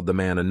and called the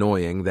man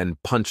annoying, then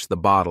punched the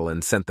bottle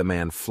and sent the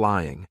man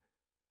flying.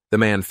 The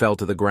man fell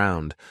to the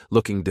ground,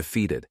 looking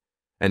defeated,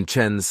 and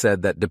Chen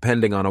said that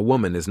depending on a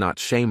woman is not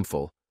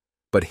shameful,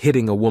 but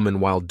hitting a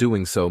woman while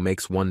doing so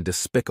makes one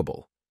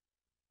despicable.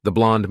 The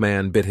blonde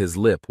man bit his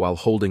lip while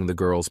holding the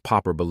girl's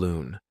popper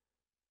balloon.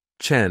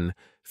 Chen,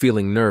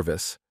 feeling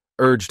nervous,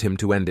 urged him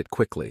to end it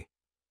quickly.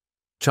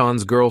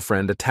 Chan's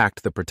girlfriend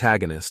attacked the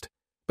protagonist,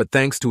 but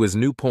thanks to his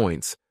new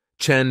points,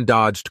 Chen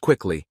dodged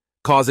quickly,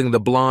 causing the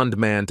blonde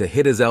man to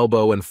hit his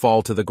elbow and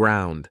fall to the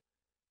ground.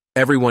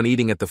 Everyone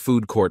eating at the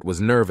food court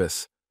was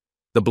nervous.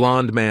 The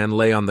blonde man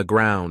lay on the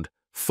ground,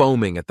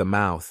 foaming at the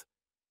mouth.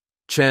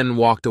 Chen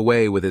walked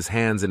away with his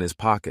hands in his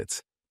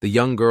pockets, the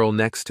young girl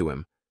next to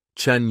him,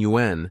 Chen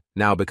Yuen,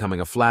 now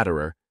becoming a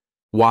flatterer,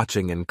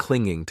 watching and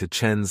clinging to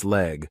Chen's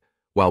leg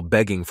while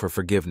begging for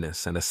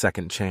forgiveness and a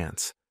second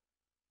chance.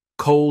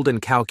 Cold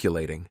and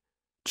calculating,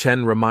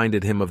 Chen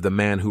reminded him of the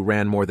man who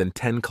ran more than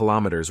 10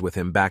 kilometers with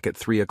him back at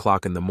 3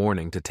 o'clock in the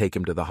morning to take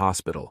him to the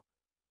hospital,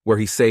 where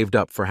he saved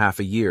up for half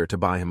a year to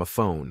buy him a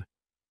phone.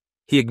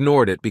 He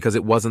ignored it because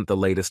it wasn't the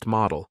latest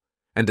model,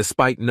 and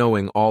despite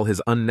knowing all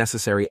his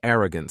unnecessary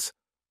arrogance,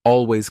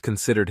 always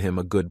considered him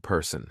a good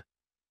person.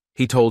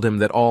 He told him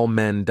that all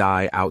men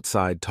die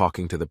outside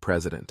talking to the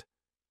president.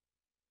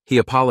 He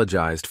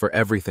apologized for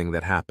everything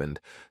that happened,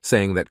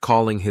 saying that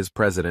calling his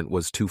president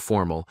was too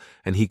formal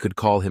and he could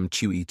call him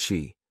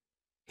Chuichi.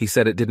 He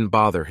said it didn't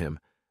bother him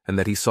and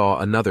that he saw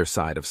another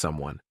side of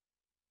someone.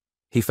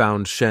 He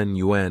found Shen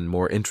Yuen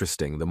more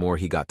interesting the more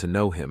he got to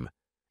know him,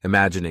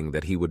 imagining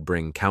that he would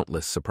bring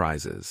countless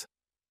surprises.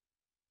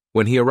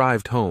 When he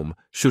arrived home,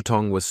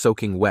 Shutong was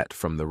soaking wet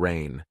from the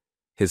rain.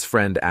 His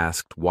friend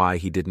asked why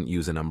he didn't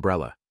use an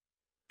umbrella.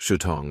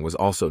 Shutong was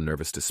also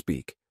nervous to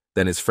speak.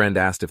 Then his friend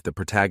asked if the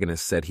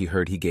protagonist said he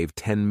heard he gave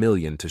 10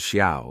 million to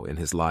Xiao in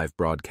his live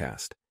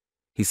broadcast.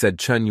 He said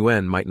Chen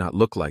Yuen might not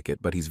look like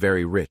it, but he's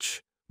very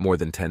rich, more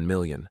than 10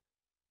 million.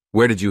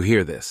 Where did you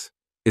hear this?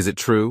 Is it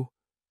true?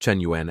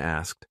 Chen Yuen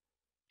asked.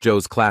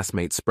 Zhou's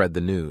classmates spread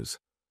the news.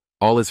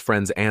 All his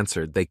friends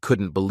answered they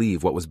couldn't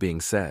believe what was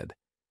being said.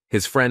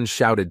 His friend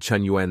shouted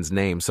Chen Yuen's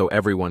name so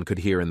everyone could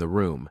hear in the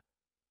room.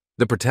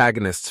 The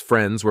protagonist's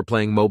friends were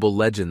playing Mobile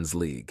Legends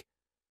League.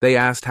 They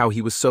asked how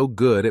he was so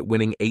good at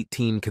winning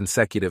 18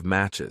 consecutive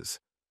matches.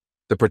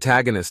 The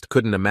protagonist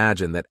couldn't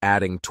imagine that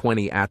adding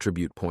 20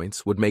 attribute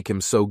points would make him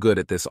so good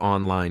at this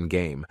online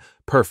game,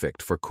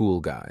 perfect for cool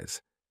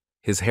guys.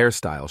 His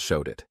hairstyle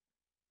showed it.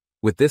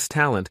 With this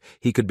talent,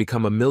 he could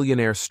become a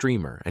millionaire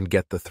streamer and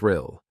get the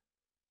thrill.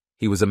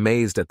 He was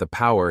amazed at the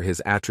power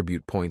his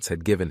attribute points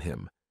had given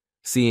him.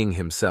 Seeing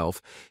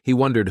himself, he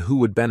wondered who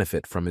would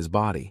benefit from his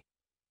body.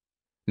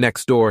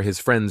 Next door, his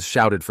friends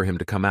shouted for him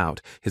to come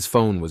out. His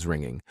phone was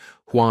ringing.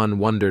 Huan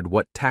wondered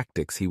what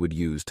tactics he would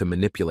use to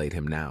manipulate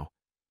him now.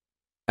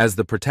 As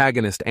the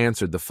protagonist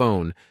answered the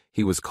phone,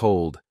 he was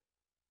cold.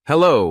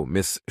 "Hello,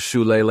 Miss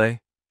Shulele.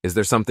 Is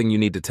there something you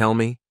need to tell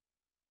me?"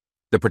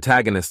 The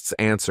protagonist's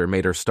answer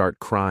made her start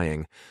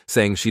crying,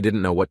 saying she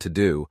didn't know what to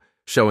do,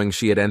 showing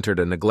she had entered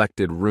a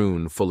neglected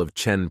rune full of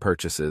Chen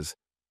purchases.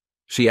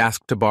 She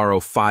asked to borrow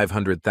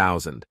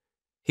 500,000.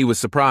 He was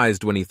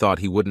surprised when he thought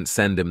he wouldn't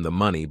send him the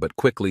money, but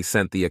quickly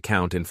sent the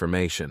account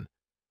information.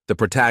 The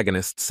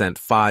protagonist sent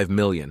 5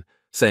 million,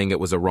 saying it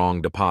was a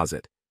wrong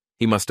deposit.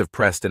 He must have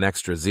pressed an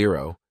extra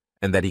 0,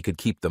 and that he could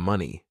keep the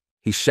money.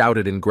 He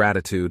shouted in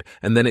gratitude,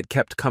 and then it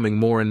kept coming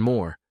more and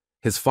more.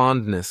 His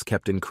fondness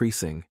kept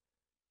increasing.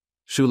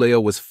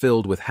 Shuleo was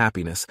filled with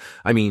happiness,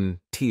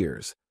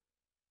 tears.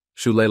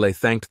 Shulele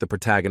thanked the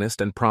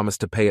protagonist and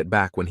promised to pay it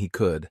back when he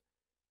could.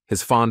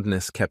 His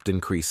fondness kept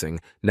increasing,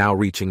 now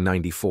reaching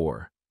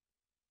 94.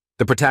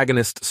 The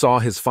protagonist saw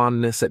his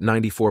fondness at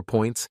 94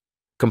 points,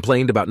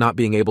 complained about not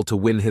being able to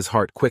win his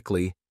heart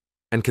quickly,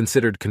 and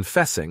considered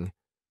confessing,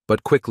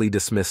 but quickly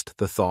dismissed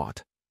the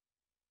thought.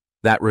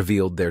 That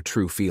revealed their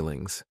true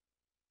feelings.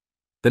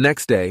 The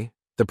next day,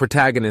 the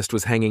protagonist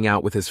was hanging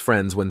out with his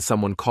friends when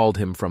someone called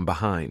him from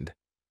behind.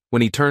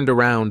 When he turned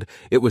around,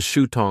 it was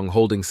Shutong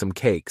holding some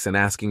cakes and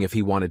asking if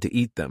he wanted to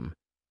eat them.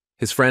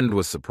 His friend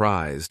was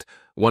surprised,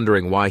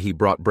 wondering why he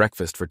brought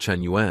breakfast for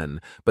Chen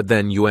Yuen, but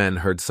then Yuen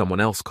heard someone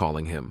else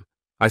calling him.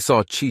 I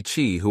saw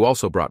Chi-Chi, who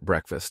also brought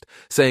breakfast,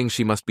 saying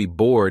she must be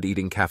bored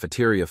eating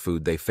cafeteria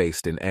food they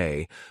faced in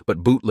A,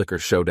 but Bootlicker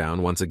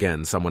Showdown once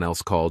again someone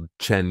else called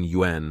Chen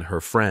Yuen her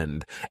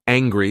friend,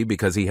 angry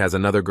because he has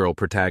another girl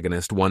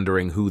protagonist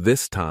wondering who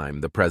this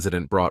time the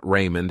president brought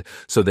Raymond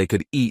so they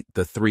could eat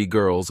the 3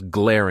 girls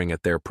glaring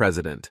at their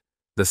president.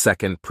 The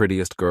second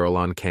prettiest girl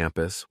on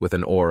campus, with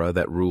an aura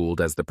that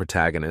ruled as the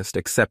protagonist,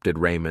 accepted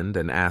Raymond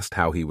and asked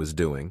how he was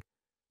doing.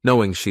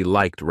 Knowing she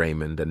liked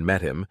Raymond and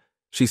met him,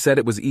 she said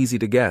it was easy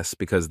to guess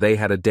because they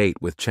had a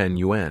date with Chen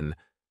Yuen,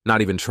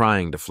 not even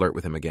trying to flirt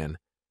with him again.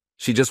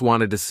 She just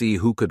wanted to see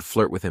who could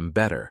flirt with him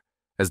better,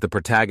 as the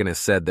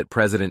protagonist said that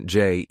President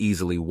J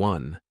easily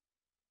won.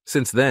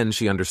 Since then,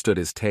 she understood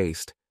his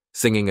taste,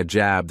 singing a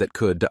jab that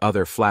could to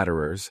other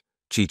flatterers.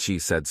 Chi-Chi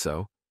said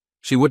so.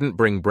 She wouldn't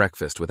bring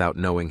breakfast without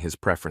knowing his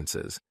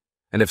preferences,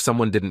 and if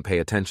someone didn't pay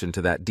attention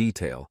to that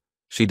detail,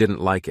 she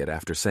didn't like it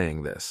after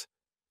saying this.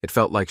 It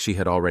felt like she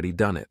had already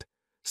done it,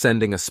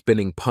 sending a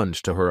spinning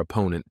punch to her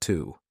opponent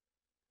too.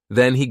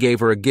 Then he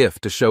gave her a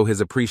gift to show his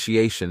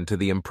appreciation to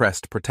the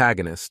impressed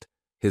protagonist,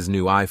 his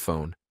new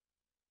iPhone.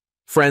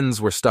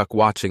 Friends were stuck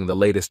watching the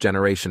latest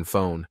generation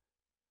phone.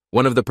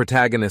 One of the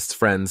protagonist's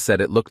friends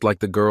said it looked like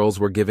the girls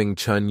were giving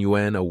Chen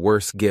Yuen a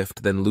worse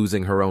gift than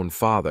losing her own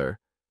father.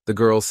 The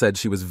girl said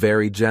she was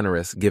very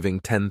generous, giving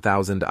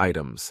 10,000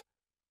 items.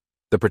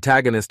 The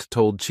protagonist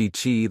told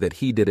Chi-Chi that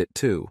he did it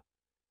too.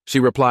 She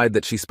replied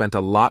that she spent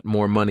a lot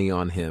more money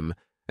on him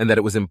and that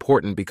it was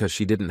important because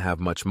she didn't have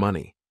much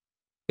money.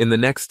 In the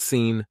next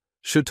scene,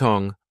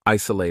 Shutong,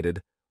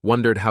 isolated,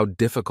 wondered how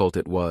difficult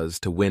it was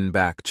to win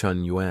back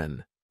Chen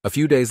Yuen. A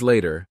few days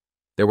later,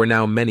 There were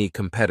now many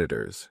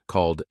competitors,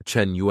 called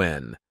Chen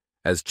Yuan,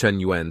 as Chen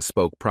Yuan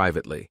spoke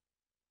privately.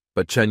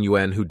 But Chen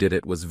Yuan, who did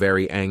it, was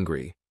very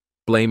angry,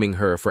 blaming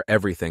her for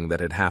everything that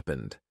had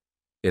happened.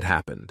 It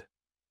happened.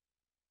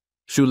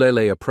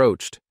 Shulele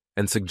approached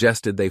and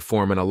suggested they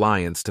form an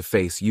alliance to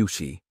face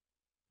Yushi.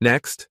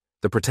 Next,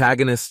 the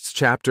protagonist's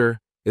chapter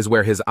is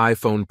where his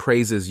iPhone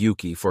praises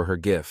Yuki for her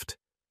gift.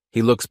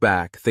 He looks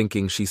back,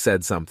 thinking she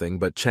said something,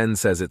 but Chen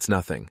says it's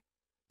nothing.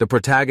 The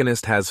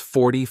protagonist has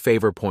 40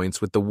 favor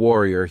points with the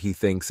warrior. He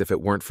thinks if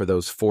it weren't for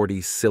those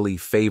 40 silly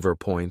favor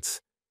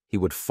points, he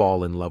would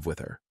fall in love with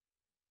her.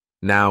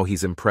 Now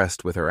he's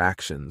impressed with her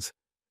actions,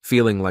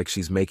 feeling like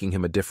she's making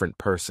him a different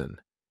person.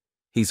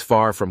 He's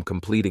far from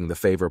completing the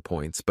favor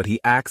points, but he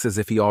acts as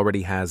if he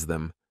already has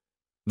them.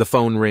 The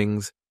phone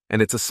rings,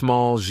 and it's a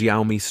small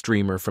Xiaomi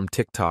streamer from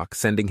TikTok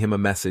sending him a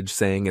message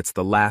saying it's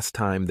the last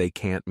time they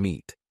can't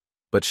meet.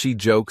 But she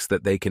jokes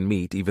that they can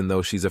meet even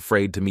though she's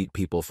afraid to meet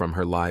people from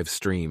her live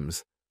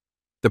streams.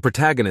 The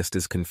protagonist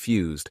is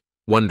confused,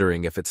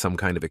 wondering if it's some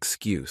kind of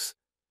excuse.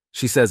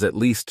 She says at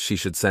least she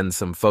should send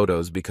some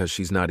photos because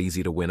she's not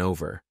easy to win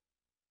over.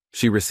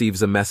 She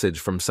receives a message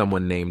from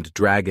someone named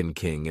Dragon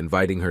King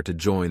inviting her to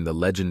join the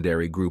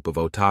legendary group of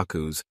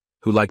otakus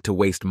who like to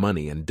waste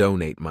money and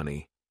donate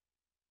money.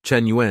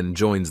 Chen Yuan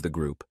joins the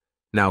group,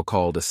 now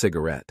called a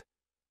cigarette.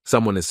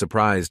 Someone is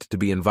surprised to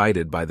be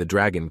invited by the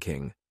Dragon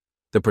King.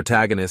 The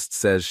protagonist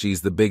says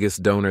she's the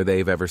biggest donor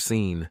they've ever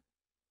seen.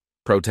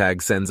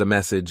 Protag sends a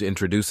message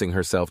introducing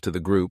herself to the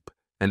group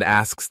and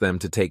asks them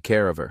to take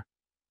care of her.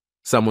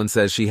 Someone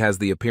says she has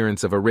the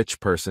appearance of a rich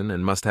person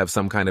and must have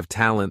some kind of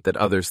talent that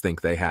others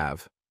think they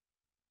have.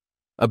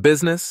 A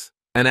business?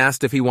 And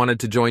asked if he wanted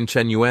to join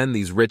Chen Yuan.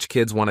 These rich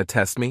kids want to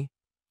test me?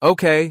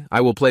 Okay,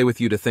 I will play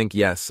with you to think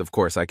yes, of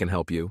course I can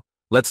help you.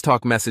 Let's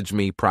talk, message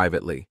me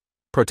privately.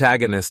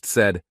 Protagonist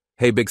said,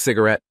 "Hey big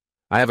cigarette,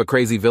 I have a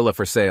crazy villa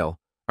for sale.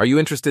 Are you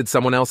interested?"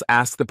 Someone else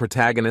asked the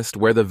protagonist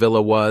where the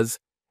villa was,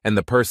 and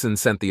the person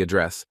sent the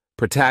address.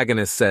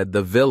 Protagonist said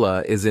the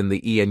villa is in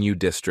the ENU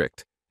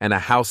district, and a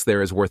house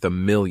there is worth $1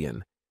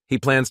 million. He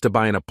plans to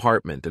buy an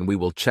apartment, and we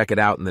will check it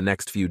out in the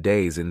next few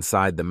days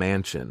inside the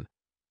mansion.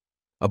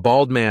 A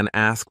bald man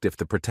asked if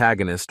the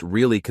protagonist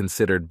really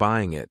considered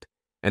buying it,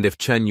 and if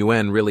Chen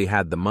Yuan really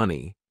had the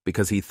money,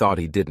 because he thought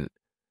he didn't.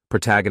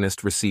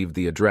 Protagonist received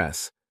the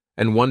address,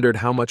 and wondered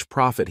how much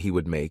profit he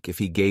would make if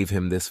he gave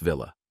him this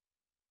villa.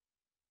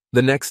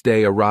 The next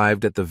day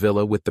arrived at the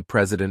villa with the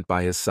president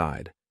by his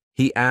side.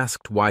 He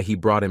asked why he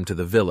brought him to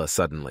the villa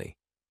suddenly.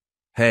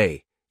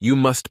 "Hey, you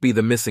must be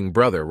the missing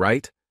brother,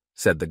 right?"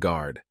 said the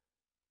guard.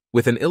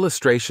 With an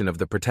illustration of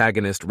the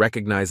protagonist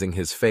recognizing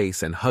his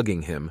face and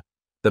hugging him,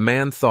 the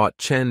man thought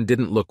Chen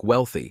didn't look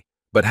wealthy,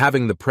 but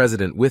having the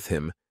president with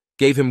him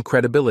gave him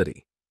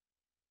credibility.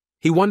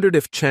 He wondered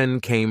if Chen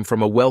came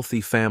from a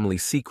wealthy family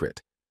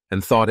secret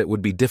and thought it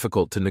would be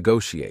difficult to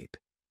negotiate.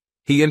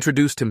 He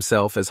introduced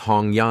himself as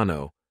Hong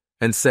Yano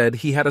and said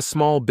he had a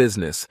small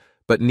business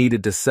but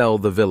needed to sell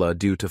the villa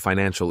due to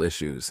financial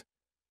issues.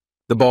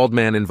 The bald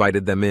man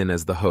invited them in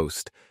as the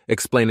host,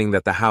 explaining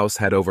that the house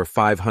had over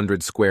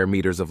 500 square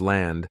meters of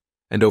land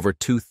and over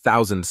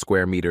 2,000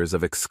 square meters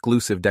of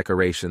exclusive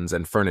decorations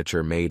and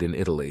furniture made in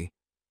Italy.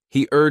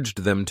 He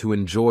urged them to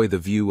enjoy the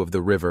view of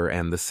the river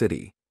and the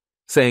city,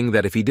 saying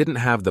that if he didn't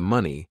have the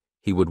money,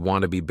 he would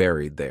want to be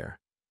buried there.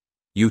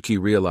 Yuki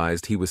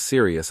realized he was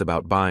serious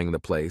about buying the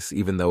place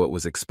even though it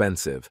was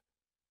expensive.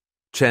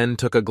 Chen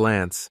took a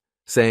glance,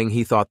 saying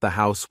he thought the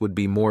house would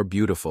be more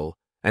beautiful,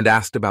 and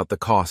asked about the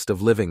cost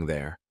of living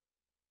there.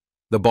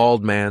 The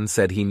bald man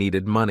said he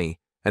needed money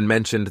and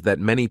mentioned that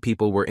many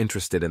people were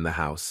interested in the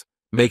house,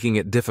 making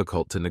it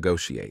difficult to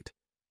negotiate.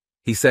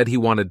 He said he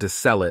wanted to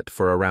sell it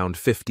for around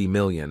 50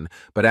 million,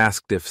 but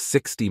asked if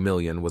 60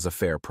 million was a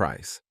fair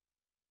price.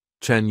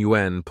 Chen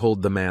Yuan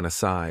pulled the man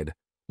aside,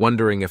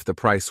 wondering if the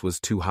price was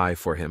too high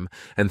for him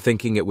and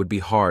thinking it would be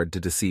hard to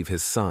deceive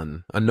his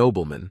son, a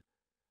nobleman.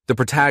 The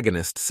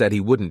protagonist said he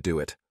wouldn't do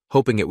it,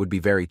 hoping it would be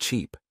very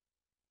cheap.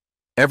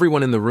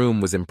 Everyone in the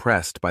room was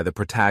impressed by the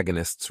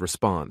protagonist's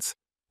response,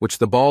 which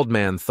the bald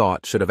man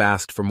thought should have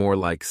asked for more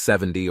like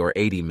 70 or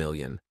 80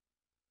 million.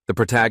 The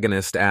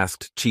protagonist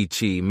asked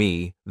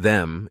Chi-Chi,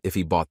 them, if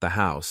he bought the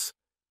house.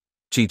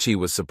 Chi-Chi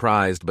was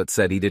surprised but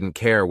said he didn't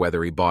care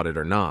whether he bought it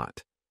or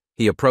not.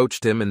 He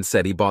approached him and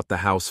said he bought the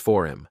house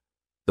for him.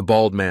 The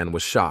bald man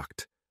was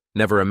shocked,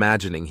 never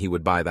imagining he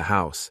would buy the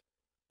house.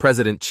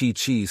 President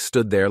Chi-Chi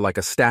stood there like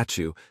a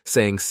statue,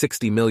 saying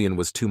 60 million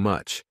was too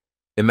much,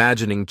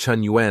 imagining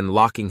Chen Yuan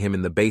locking him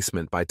in the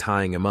basement by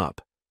tying him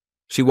up.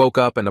 She woke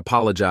up and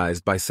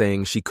apologized by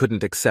saying she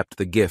couldn't accept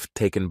the gift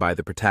taken by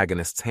the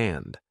protagonist's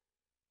hand.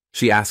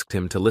 She asked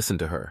him to listen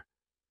to her.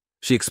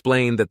 She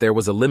explained that there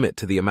was a limit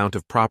to the amount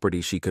of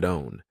property she could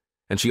own,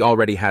 and she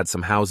already had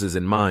some houses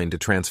in mind to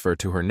transfer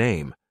to her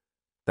name.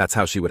 That's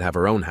how she would have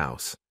her own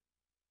house.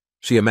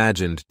 She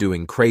imagined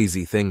doing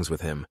crazy things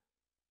with him.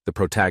 The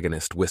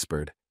protagonist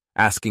whispered,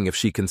 asking if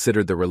she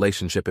considered the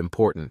relationship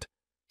important,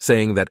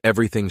 saying that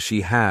everything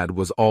she had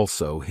was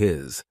also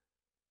his.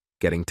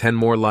 Getting 10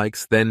 more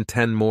likes, then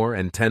 10 more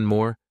and 10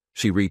 more,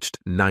 She reached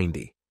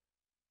 90.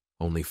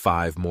 Only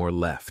 5 more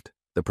left,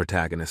 the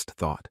protagonist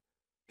thought.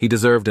 He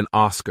deserved an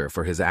Oscar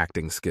for his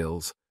acting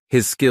skills.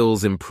 His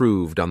skills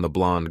improved on the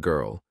blonde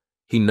girl.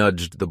 He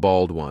nudged the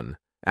bald one,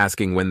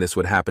 asking when this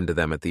would happen to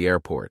them at the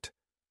airport.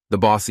 The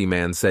bossy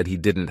man said he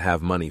didn't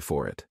have money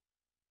for it.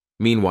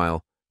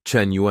 Meanwhile,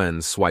 Chen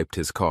Yuan swiped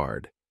his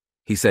card.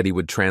 He said he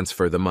would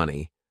transfer the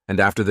money, and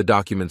after the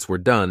documents were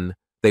done,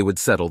 they would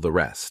settle the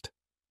rest.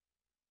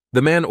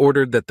 The man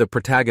ordered that the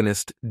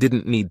protagonist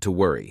didn't need to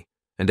worry,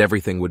 and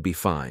everything would be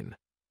fine.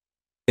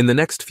 In the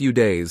next few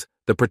days,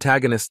 the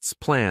protagonist's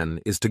plan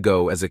is to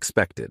go as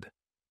expected.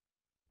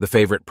 The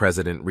favorite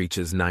president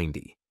reaches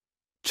 90.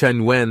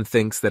 Chen Yuan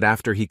thinks that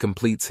after he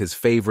completes his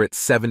favorite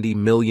 70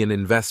 million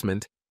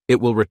investment,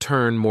 it will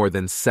return more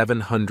than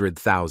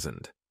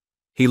 700,000.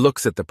 He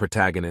looks at the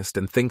protagonist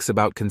and thinks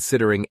about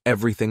considering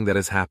everything that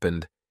has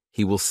happened.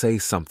 He will say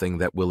something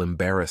that will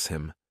embarrass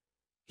him.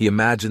 He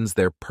imagines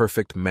their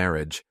perfect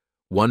marriage,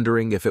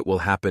 wondering if it will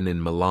happen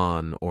in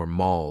Milan or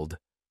Malde.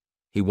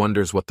 He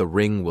wonders what the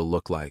ring will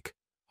look like,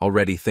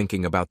 already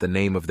thinking about the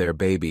name of their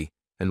baby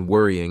and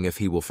worrying if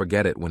he will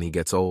forget it when he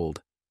gets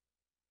old.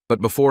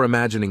 But before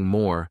imagining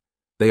more,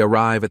 they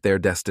arrive at their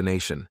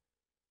destination.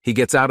 He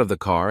gets out of the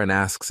car and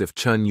asks if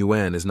Chen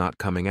Yuan is not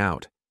coming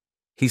out.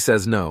 He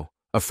says no.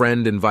 A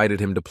friend invited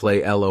him to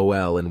play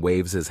LOL and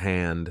waves his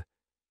hand.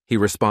 He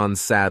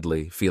responds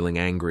sadly, feeling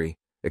angry,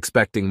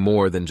 expecting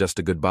more than just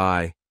a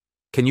goodbye.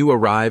 Can you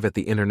arrive at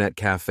the internet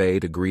cafe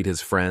to greet his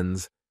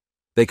friends?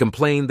 They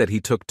complained that he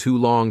took too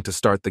long to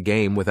start the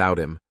game without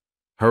him.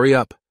 Hurry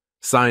up,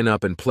 sign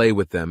up and play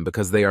with them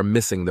because they are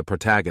missing the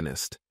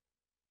protagonist.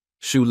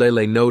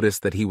 Shulele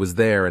noticed that he was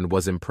there and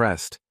was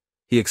impressed.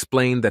 He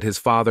explained that his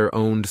father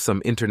owned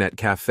some internet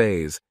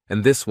cafes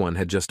and this one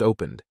had just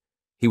opened.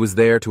 He was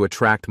there to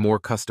attract more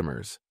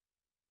customers.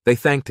 They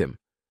thanked him,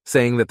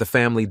 saying that the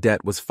family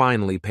debt was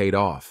finally paid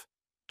off.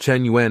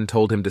 Chen Yuan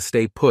told him to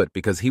stay put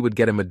because he would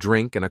get him a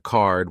drink and a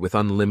card with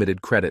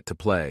unlimited credit to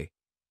play.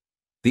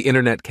 The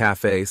internet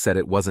cafe said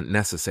it wasn't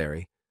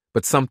necessary,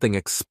 but something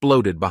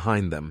exploded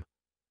behind them.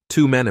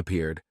 2 men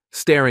appeared,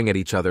 staring at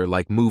each other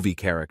like movie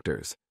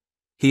characters.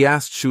 He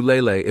asked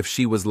Shulele if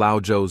she was Lao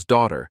Zhou's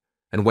daughter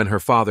and when her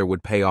father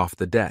would pay off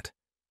the debt.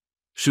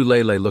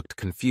 Shulele looked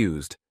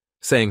confused,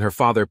 saying her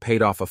father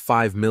paid off a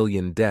 5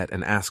 million debt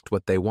and asked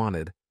what they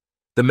wanted.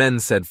 The men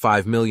said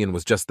 5 million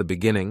was just the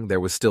beginning, there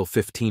was still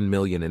 15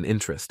 million in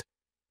interest.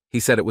 He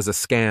said it was a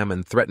scam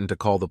and threatened to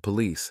call the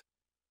police.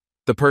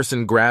 The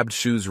person grabbed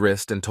Shu's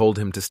wrist and told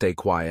him to stay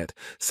quiet,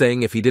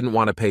 saying if he didn't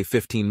want to pay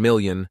 15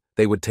 million,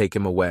 they would take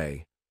him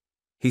away.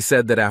 He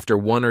said that after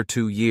 1 or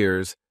 2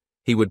 years,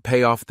 he would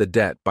pay off the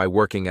debt by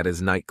working at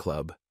his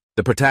nightclub.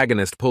 The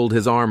protagonist pulled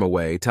his arm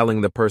away, telling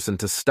the person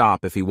to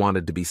stop if he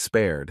wanted to be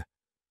spared.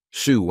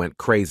 Shu went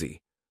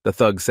crazy. The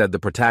thug said the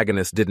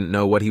protagonist didn't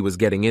know what he was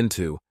getting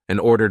into and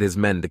ordered his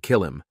men to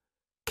kill him.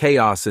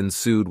 Chaos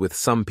ensued with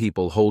some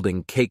people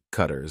holding cake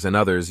cutters and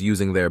others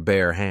using their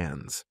bare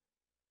hands.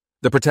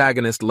 The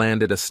protagonist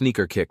landed a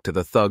sneaker kick to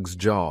the thug's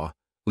jaw,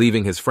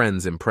 leaving his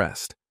friends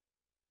impressed.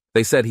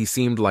 They said he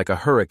seemed like a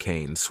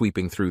hurricane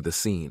sweeping through the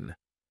scene.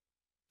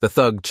 The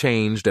thug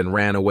changed and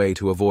ran away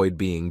to avoid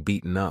being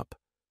beaten up.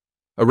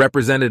 A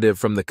representative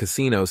from the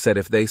casino said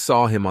if they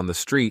saw him on the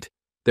street,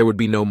 there would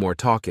be no more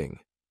talking.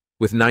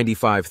 With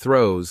 95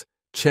 throws,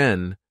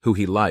 Chen, who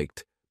he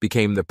liked,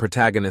 became the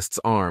protagonist's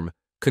arm,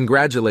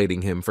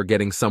 congratulating him for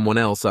getting someone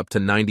else up to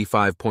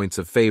 95 points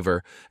of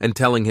favor and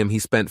telling him he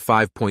spent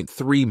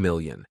 5.3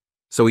 million,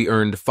 so he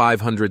earned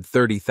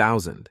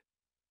 530,000.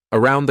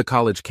 Around the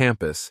college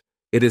campus,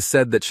 it is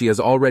said that she has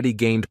already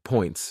gained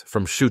points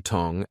from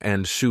Shutong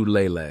and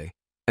Shulele,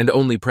 and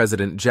only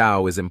President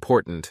Zhao is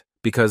important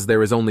because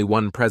there is only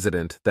one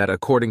president that,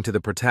 according to the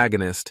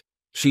protagonist,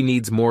 she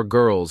needs more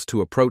girls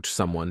to approach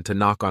someone to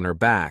knock on her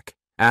back,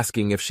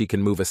 asking if she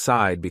can move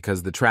aside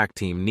because the track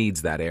team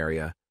needs that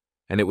area,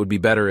 and it would be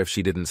better if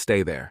she didn't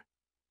stay there.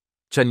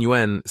 Chen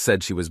Yuan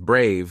said she was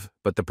brave,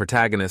 but the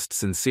protagonist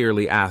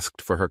sincerely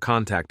asked for her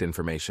contact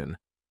information.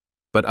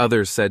 But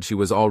others said she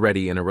was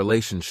already in a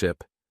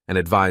relationship and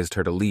advised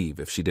her to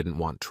leave if she didn't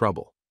want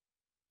trouble.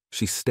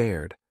 She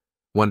stared,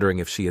 wondering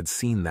if she had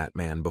seen that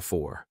man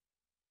before.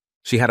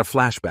 She had a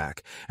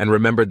flashback and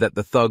remembered that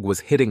the thug was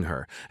hitting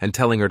her and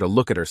telling her to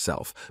look at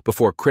herself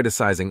before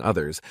criticizing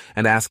others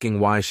and asking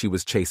why she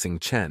was chasing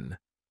Chen.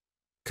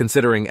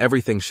 Considering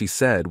everything she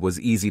said was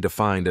easy to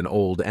find an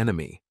old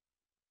enemy.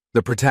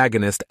 The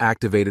protagonist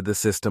activated the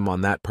system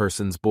on that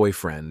person's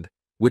boyfriend,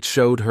 which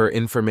showed her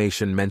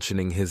information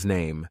mentioning his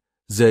name,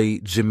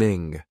 Zhe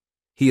Jiming.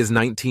 He is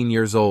 19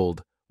 years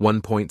old,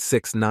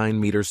 1.69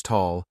 meters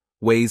tall,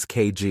 weighs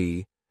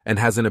kg, and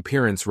has an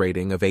appearance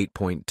rating of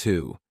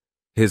 8.2.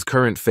 His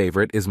current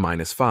favorite is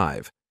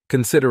 -5,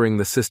 considering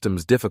the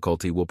system's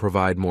difficulty will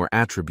provide more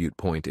attribute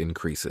point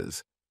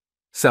increases.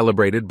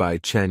 Celebrated by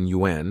Chen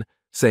Yuan,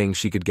 saying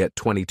she could get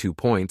 22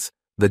 points,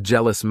 the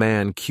jealous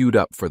man queued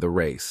up for the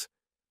race.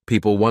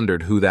 People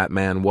wondered who that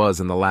man was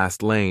in the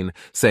last lane,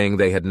 saying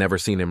they had never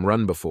seen him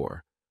run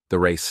before. The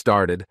race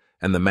started,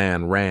 and the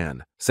man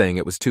ran, saying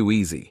it was too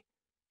easy.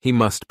 He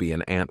must be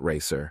an ant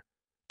racer.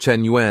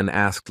 Chen Yuen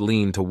asked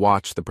Lin to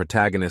watch the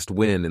protagonist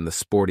win in the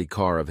sporty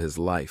car of his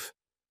life.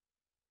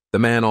 The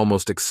man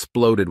almost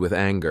exploded with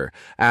anger,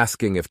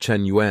 asking if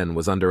Chen Yuen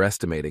was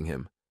underestimating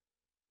him.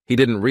 He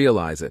didn't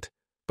realize it,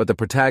 but the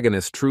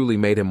protagonist truly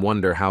made him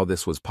wonder how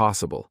this was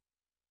possible.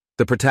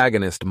 The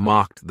protagonist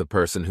mocked the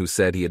person who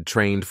said he had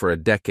trained for a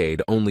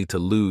decade only to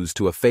lose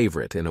to a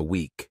favorite in a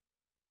week.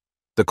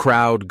 The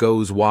crowd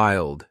goes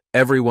wild.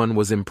 Everyone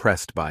was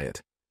impressed by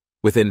it.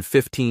 Within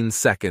 15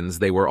 seconds,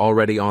 they were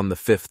already on the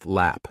 5th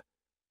lap.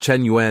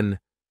 Chen Yuen,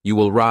 you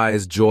will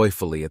rise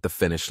joyfully at the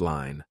finish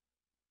line.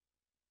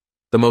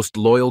 The most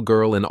loyal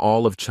girl in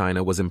all of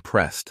China was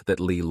impressed that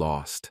Li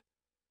lost.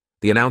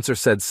 The announcer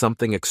said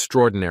something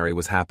extraordinary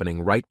was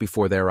happening right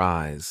before their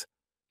eyes.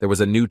 There was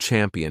a new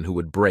champion who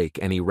would break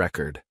any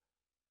record.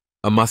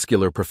 A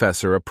muscular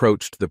professor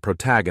approached the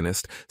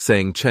protagonist,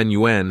 saying Chen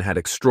Yuen had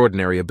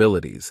extraordinary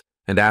abilities,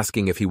 and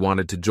asking if he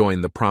wanted to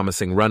join the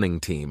promising running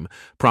team,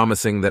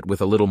 promising that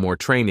with a little more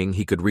training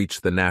he could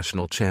reach the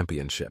national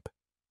championship.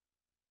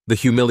 The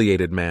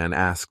humiliated man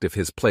asked if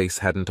his place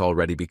hadn't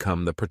already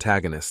become the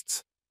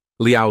protagonist's.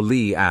 Liao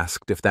Li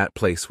asked if that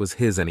place was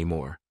his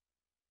anymore.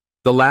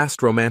 The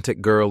last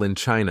romantic girl in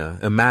China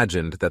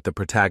imagined that the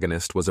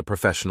protagonist was a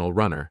professional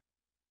runner.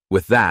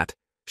 With that,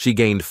 she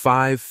gained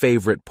 5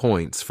 favorite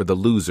points for the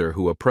loser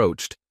who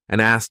approached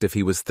and asked if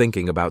he was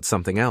thinking about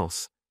something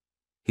else.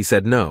 He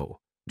said no,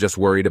 just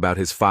worried about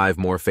his 5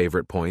 more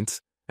favorite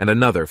points and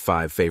another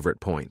 5 favorite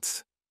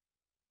points.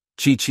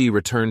 Chi-Chi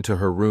returned to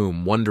her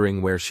room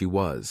wondering where she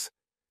was.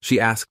 She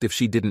asked if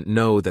she didn't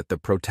know that the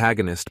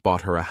protagonist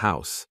bought her a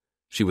house.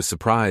 She was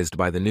surprised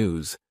by the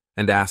news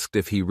and asked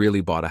if he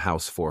really bought a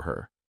house for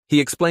her. He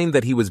explained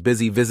that he was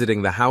busy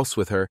visiting the house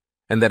with her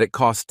and that it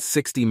cost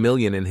 60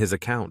 million in his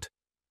account.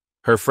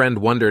 Her friend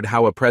wondered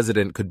how a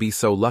president could be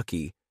so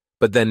lucky,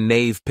 but then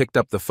Nave picked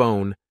up the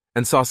phone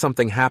and saw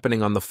something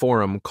happening on the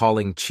forum,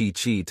 calling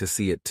Chi-Chi to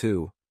see it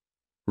too.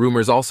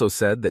 Rumors also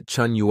said that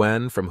Chen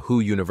Yuen from Hu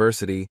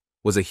University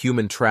was a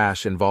human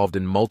trash involved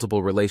in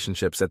multiple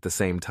relationships at the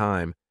same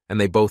time, and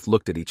they both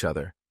looked at each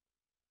other.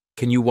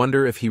 Can you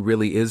wonder if he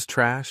really is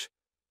trash?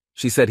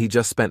 She said he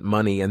just spent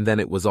money and then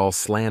it was all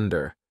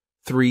slander.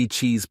 3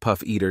 cheese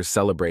puff eaters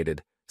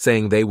celebrated,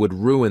 saying they would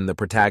ruin the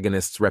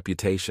protagonist's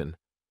reputation.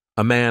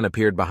 A man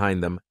appeared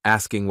behind them,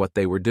 asking what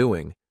they were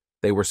doing.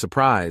 They were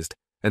surprised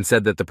and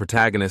said that the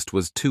protagonist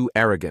was too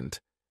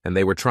arrogant and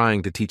they were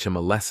trying to teach him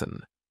a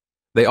lesson.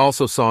 They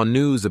also saw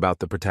news about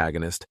the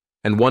protagonist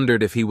and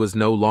wondered if he was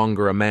no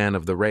longer a man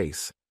of the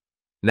race.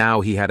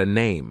 Now he had a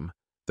name,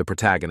 the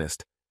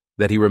protagonist,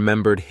 that he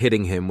remembered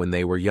hitting him when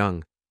they were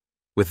young.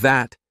 With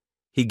that,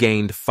 he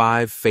gained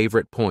 5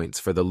 favorite points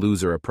for the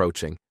loser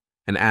approaching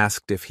and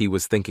asked if he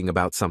was thinking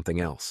about something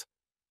else.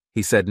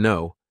 He said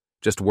no,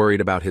 just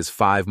worried about his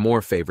 5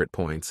 more favorite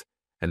points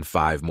and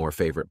 5 more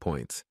favorite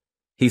points.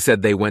 He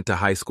said they went to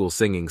high school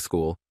singing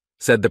school,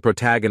 said the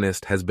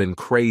protagonist has been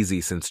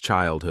crazy since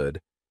childhood,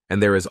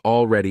 and there is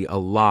already a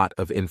lot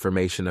of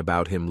information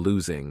about him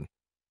losing.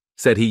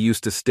 Said he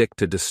used to stick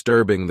to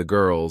disturbing the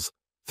girls.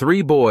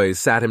 3 boys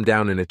sat him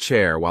down in a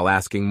chair while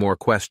asking more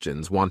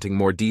questions, wanting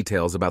more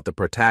details about the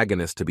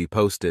protagonist to be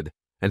posted,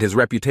 and his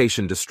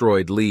reputation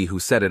destroyed Li, who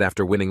said it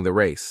after winning the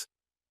race.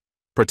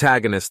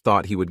 Protagonist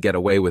thought he would get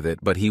away with it,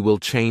 but he will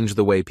change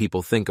the way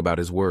people think about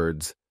his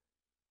words.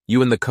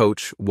 You and the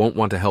coach won't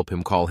want to help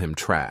him call him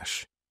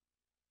trash.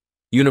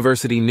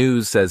 University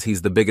News says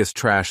he's the biggest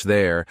trash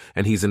there,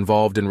 and he's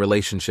involved in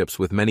relationships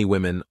with many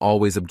women,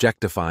 always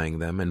objectifying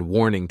them and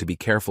warning to be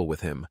careful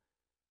with him.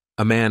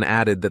 A man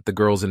added that the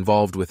girls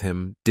involved with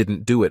him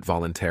didn't do it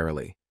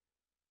voluntarily.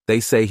 They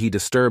say he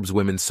disturbs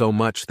women so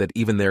much that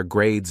even their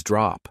grades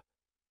drop.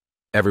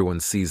 Everyone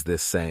sees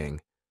this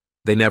saying.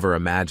 They never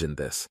imagined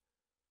this.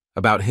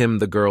 About him,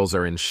 the girls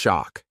are in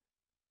shock.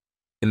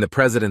 In the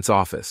president's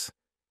office,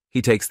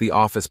 he takes the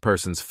office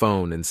person's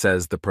phone and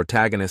says the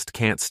protagonist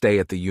can't stay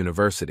at the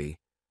university,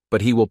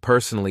 but he will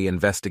personally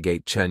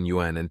investigate Chen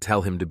Yuen and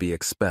tell him to be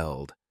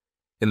expelled.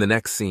 In the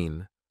next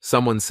scene,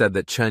 someone said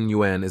that Chen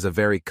Yuen is a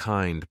very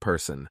kind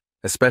person,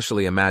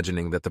 especially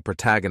imagining that the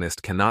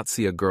protagonist cannot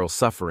see a girl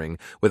suffering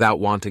without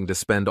wanting to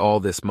spend all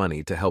this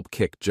money to help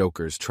kick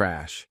Joker's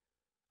trash.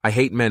 I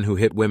hate men who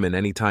hit women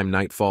anytime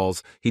night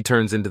falls. He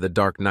turns into the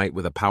Dark Knight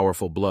with a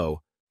powerful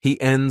blow. He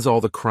ends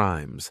all the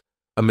crimes.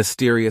 A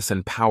mysterious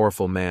and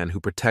powerful man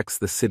who protects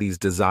the city's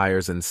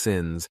desires and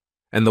sins,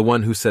 and the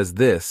one who says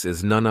this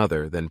is none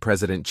other than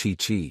President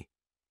Chi-Chi.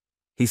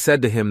 He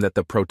said to him that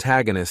the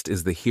protagonist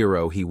is the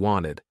hero he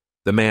wanted.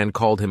 The man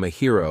called him a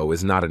hero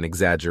is not an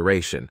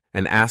exaggeration,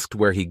 and asked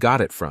where he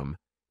got it from.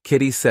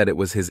 Kitty said it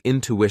was his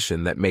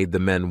intuition that made the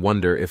men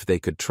wonder if they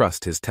could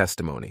trust his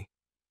testimony.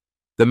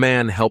 The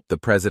man helped the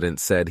president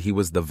said he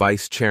was the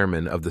vice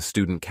chairman of the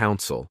student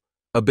council,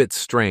 a bit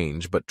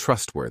strange but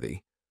trustworthy.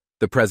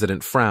 The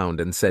president frowned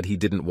and said he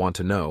didn't want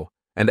to know,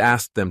 and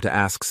asked them to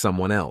ask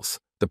someone else,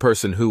 the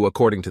person who,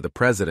 according to the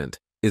president,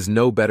 is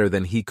no better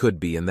than he could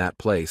be in that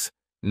place.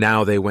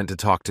 Now they went to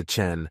talk to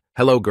Chen.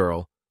 Hello,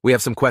 girl. We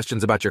have some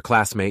questions about your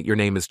classmate. Your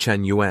name is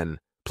Chen Yuen.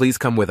 Please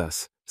come with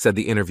us, said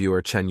the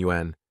interviewer Chen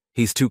Yuan.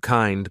 He's too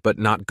kind, but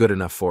not good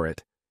enough for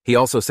it. He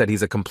also said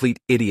he's a complete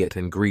idiot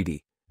and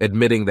greedy,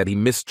 admitting that he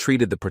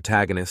mistreated the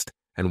protagonist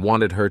and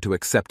wanted her to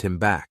accept him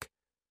back.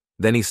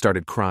 Then he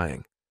started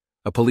crying.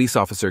 A police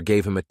officer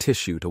gave him a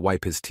tissue to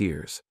wipe his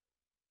tears.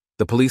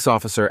 The police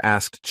officer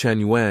asked Chen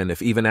Yuan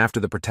if even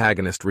after the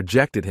protagonist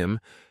rejected him,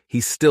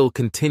 he still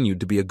continued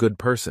to be a good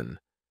person.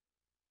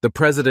 The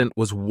president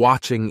was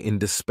watching in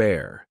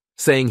despair,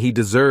 saying he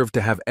deserved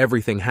to have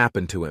everything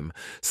happen to him,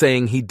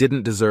 saying he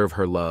didn't deserve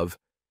her love,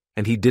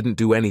 and he didn't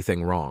do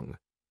anything wrong.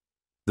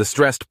 The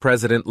stressed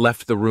president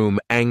left the room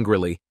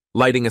angrily,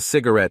 lighting a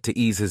cigarette to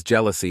ease his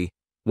jealousy,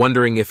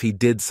 wondering if he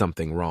did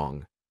something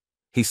wrong.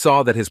 He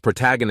saw that his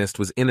protagonist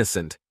was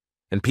innocent,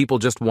 and people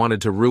just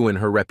wanted to ruin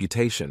her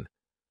reputation.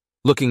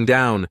 Looking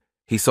down,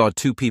 he saw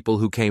two people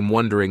who came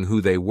wondering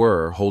who they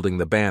were holding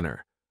the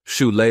banner,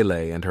 Shu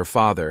Lele and her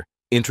father,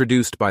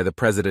 introduced by the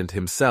president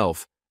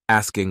himself,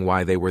 asking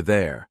why they were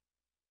there.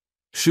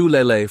 Shu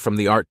Lele from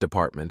the art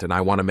department, and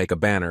I want to make a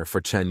banner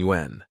for Chen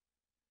Yuan.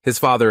 His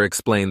father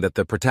explained that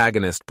the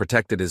protagonist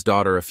protected his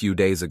daughter a few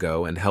days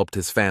ago and helped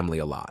his family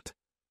a lot.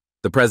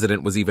 The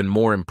president was even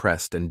more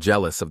impressed and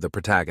jealous of the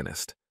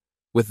protagonist.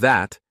 With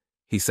that,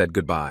 he said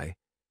goodbye.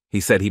 He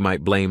said he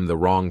might blame the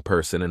wrong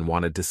person and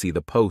wanted to see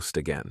the post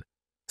again.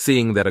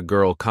 Seeing that a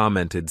girl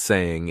commented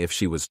saying if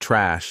she was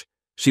trash,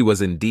 she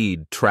was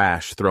indeed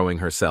trash, throwing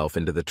herself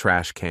into the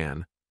trash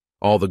can.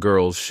 All the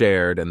girls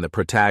shared, and the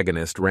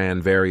protagonist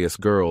ran various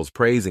girls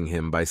praising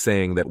him by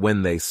saying that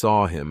when they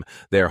saw him,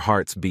 their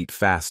hearts beat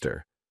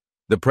faster.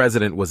 The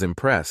president was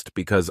impressed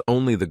because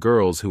only the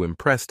girls who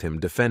impressed him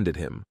defended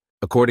him.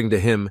 According to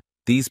him,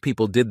 these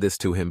people did this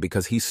to him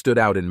because he stood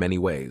out in many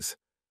ways.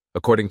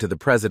 According to the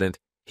president,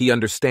 he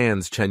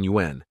understands Chen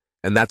Yuan,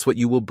 and that's what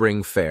you will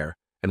bring fair,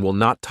 and will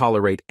not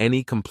tolerate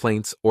any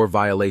complaints or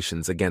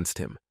violations against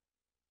him.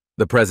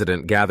 The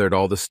president gathered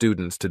all the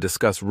students to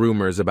discuss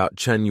rumors about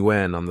Chen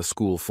Yuan on the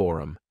school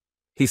forum.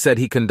 He said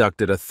he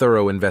conducted a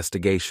thorough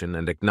investigation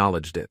and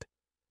acknowledged it.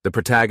 The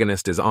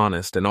protagonist is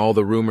honest, and all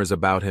the rumors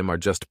about him are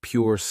just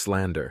pure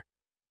slander.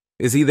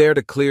 Is he there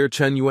to clear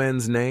Chen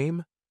Yuan's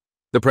name?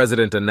 The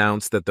president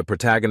announced that the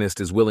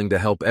protagonist is willing to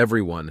help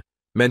everyone,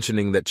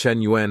 mentioning that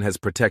Chen Yuan has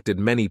protected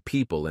many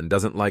people and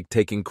doesn't like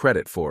taking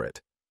credit for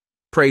it.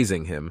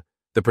 Praising him,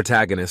 the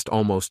protagonist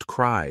almost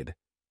cried,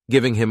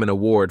 giving him an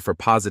award for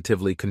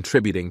positively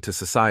contributing to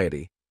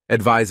society,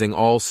 advising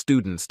all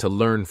students to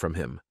learn from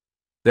him.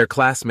 Their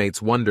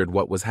classmates wondered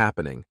what was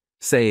happening,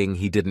 saying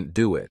he didn't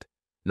do it,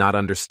 not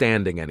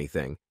understanding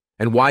anything,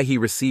 and why he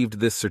received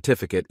this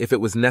certificate if it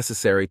was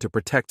necessary to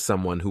protect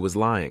someone who was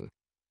lying.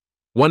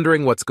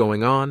 Wondering what's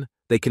going on,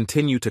 they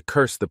continue to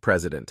curse the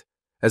president,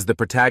 as the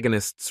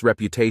protagonist's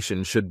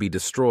reputation should be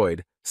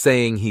destroyed,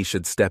 saying he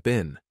should step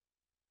in.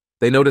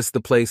 They notice the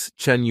place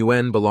Chen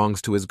Yuan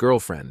belongs to his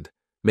girlfriend,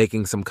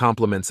 making some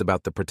compliments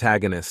about the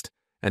protagonist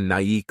and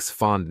Naik's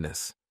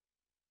fondness.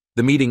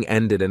 The meeting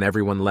ended and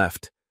everyone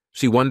left.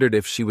 She wondered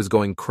if she was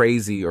going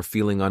crazy or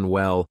feeling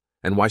unwell,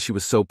 and why she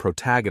was so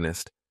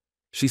protagonist.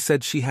 She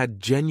said she had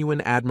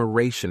genuine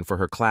admiration for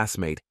her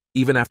classmate.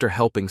 Even after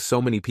helping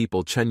so many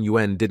people, Chen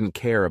Yuan didn't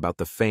care about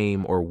the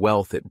fame or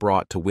wealth it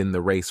brought to win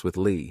the race with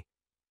Li,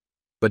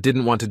 but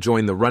didn't want to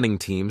join the running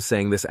team,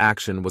 saying this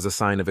action was a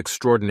sign of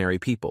extraordinary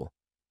people.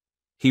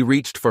 He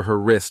reached for her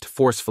wrist,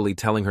 forcefully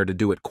telling her to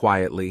do it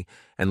quietly,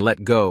 and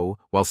let go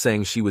while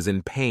saying she was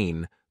in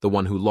pain. The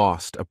one who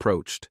lost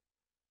approached.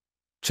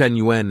 Chen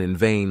Yuan in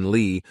vain.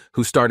 Li,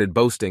 who started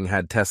boasting,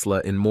 had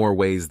Tesla in more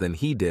ways than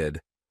he did,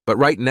 but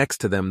right next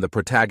to them the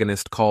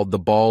protagonist called the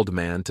bald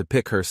man to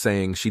pick her,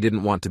 saying she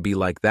didn't want to be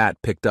like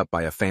that, picked up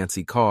by a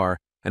fancy car,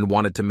 and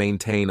wanted to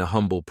maintain a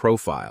humble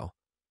profile.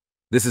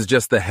 This is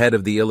just the head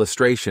of the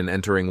illustration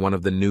entering one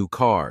of the new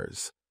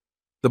cars.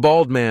 The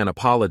bald man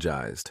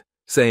apologized,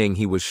 saying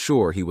he was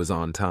sure he was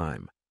on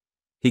time.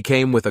 He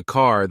came with a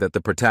car that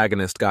the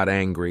protagonist got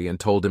angry and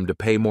told him to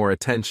pay more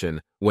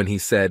attention when he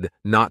said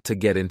not to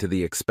get into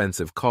the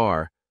expensive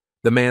car.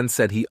 The man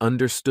said he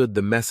understood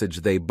the message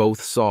they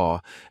both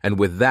saw, and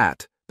with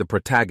that, the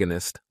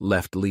protagonist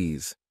left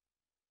Li's.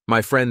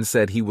 My friend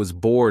said he was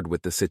bored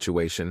with the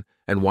situation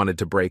and wanted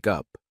to break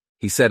up.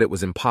 He said it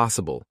was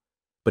impossible,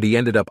 but he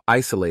ended up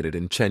isolated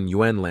in Chen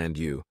Yuan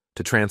Landu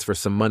to transfer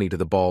some money to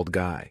the bald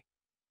guy.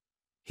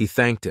 He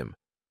thanked him.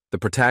 The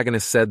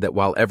protagonist said that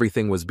while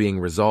everything was being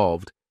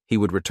resolved, he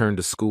would return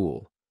to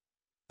school.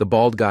 The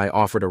bald guy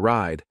offered a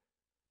ride,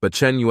 but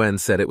Chen Yuan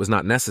said it was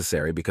not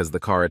necessary because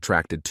the car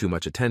attracted too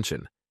much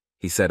attention.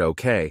 He said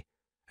okay,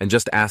 and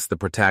just asked the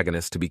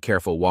protagonist to be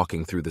careful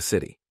walking through the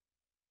city.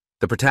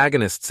 The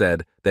protagonist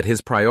said that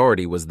his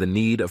priority was the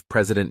need of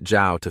President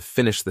Zhao to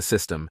finish the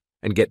system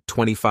and get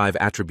 25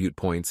 attribute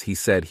points. He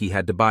said he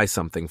had to buy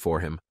something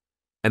for him,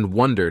 and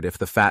wondered if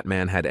the fat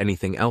man had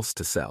anything else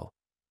to sell.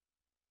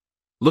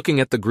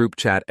 Looking at the group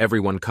chat,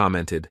 everyone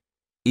commented,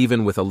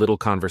 even with a little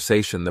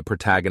conversation, the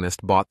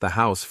protagonist bought the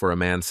house for a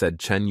man, said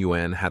Chen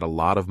Yuan had a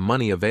lot of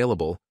money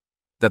available,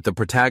 that the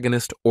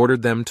protagonist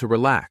ordered them to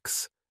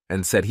relax,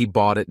 and said he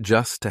bought it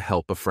just to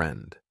help a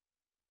friend.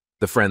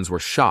 The friends were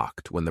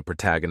shocked when the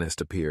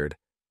protagonist appeared.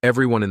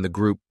 Everyone in the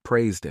group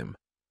praised him.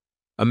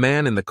 A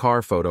man in the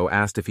car photo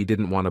asked if he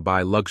didn't want to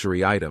buy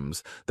luxury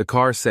items. The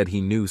car said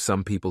he knew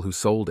some people who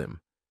sold him.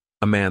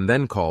 A man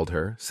then called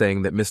her,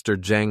 saying that Mr.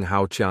 Zhang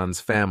Haoqian's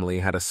family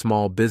had a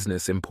small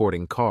business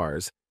importing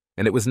cars,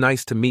 and it was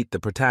nice to meet the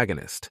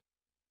protagonist.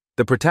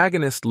 The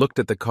protagonist looked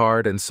at the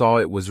card and saw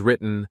it was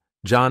written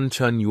Zhan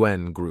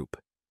Chunyuan Group.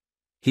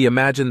 He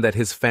imagined that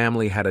his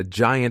family had a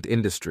giant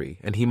industry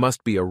and he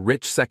must be a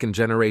rich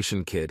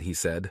second-generation kid, he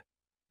said.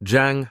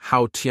 Zhang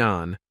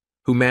Haoqian,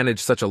 who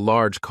managed such a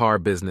large car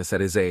business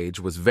at his age,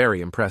 was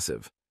very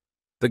impressive.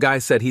 The guy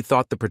said he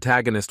thought the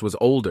protagonist was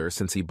older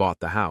since he bought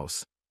the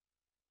house.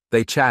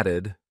 They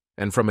chatted,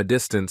 and from a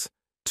distance,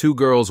 two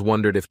girls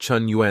wondered if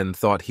Chun Yuan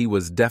thought he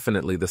was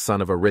definitely the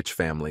son of a rich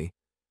family,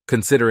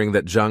 considering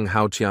that Zhang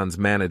Haoqian's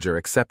manager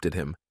accepted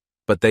him,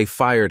 but they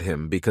fired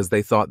him because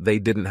they thought they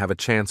didn't have a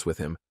chance with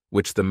him,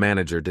 which the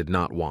manager did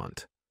not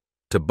want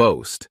to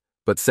boast,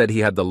 but said he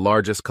had the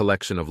largest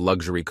collection of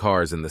luxury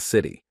cars in the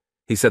city.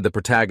 He said the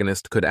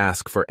protagonist could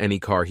ask for any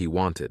car he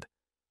wanted.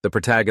 The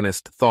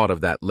protagonist thought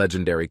of that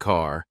legendary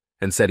car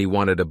and said he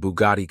wanted a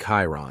Bugatti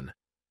Chiron.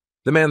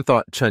 The man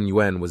thought Chun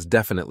Yuan was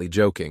definitely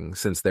joking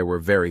since there were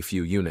very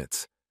few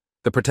units.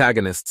 The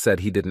protagonist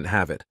said he didn't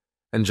have it,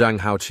 and Zhang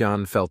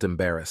Haoqian felt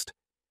embarrassed.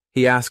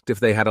 He asked if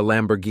they had a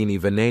Lamborghini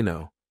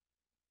Veneno.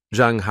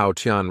 Zhang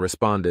Haoqian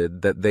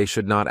responded that they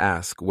should not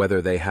ask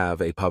whether they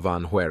have a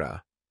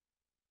Pavanhuera.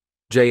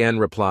 JN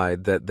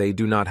replied that they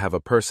do not have a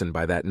person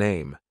by that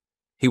name.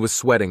 He was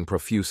sweating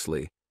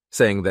profusely,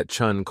 saying that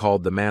Chun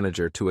called the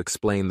manager to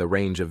explain the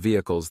range of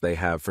vehicles they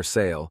have for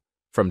sale,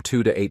 from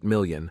 2 to 8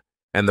 million,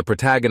 and the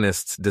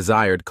protagonist's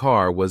desired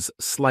car was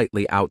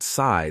slightly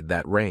outside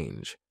that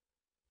range.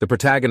 The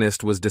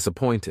protagonist was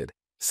disappointed,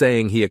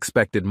 saying he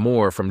expected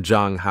more from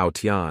Zhang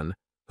Haoqian,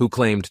 who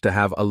claimed to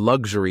have a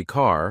luxury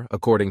car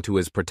according to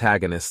his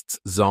protagonist's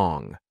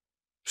zong.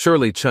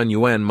 Surely Chun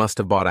Yuan must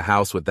have bought a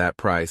house with that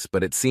price,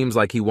 but it seems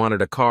like he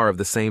wanted a car of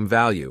the same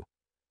value.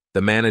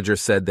 The manager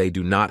said they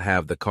do not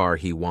have the car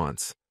he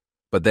wants,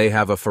 but they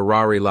have a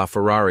Ferrari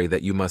LaFerrari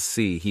that you must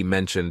see. He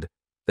mentioned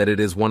that it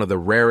is one of the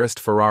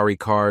rarest Ferrari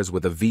cars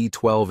with a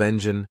V12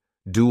 engine,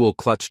 dual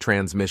clutch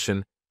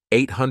transmission,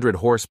 800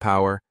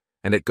 horsepower,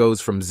 and it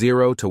goes from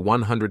 0 to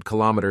 100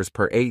 kilometers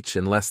per h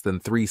in less than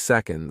 3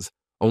 seconds,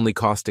 only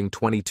costing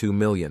 22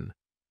 million.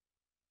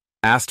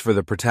 Asked for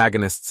the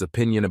protagonist's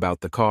opinion about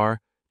the car,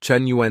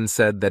 Chun Yuan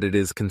said that it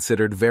is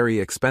considered very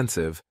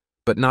expensive,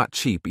 but not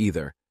cheap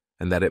either,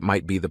 and that it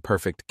might be the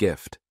perfect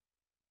gift.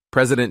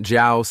 President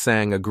Zhao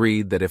Sang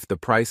agreed that if the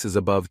price is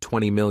above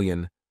 20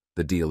 million,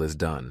 the deal is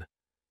done.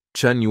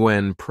 Chun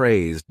Yuan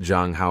praised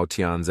Zhang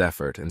Haoqian's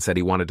effort and said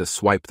he wanted to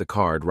swipe the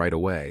card right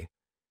away.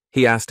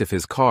 He asked if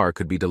his car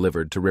could be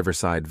delivered to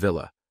Riverside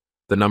Villa.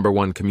 The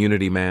 #1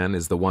 community man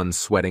is the one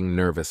sweating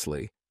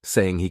nervously,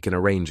 saying he can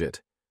arrange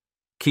it.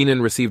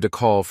 Keenan received a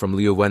call from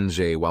Liu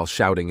Wenjie while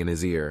shouting in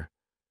his ear.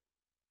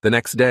 The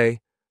next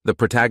day, the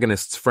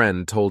protagonist's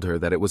friend told her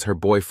that it was her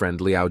boyfriend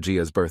Liao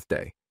Jia's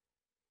birthday.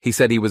 He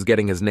said he was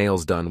getting his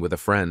nails done with a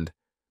friend,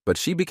 but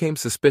she became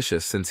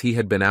suspicious since he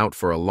had been out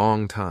for a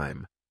long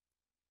time.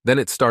 Then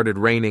it started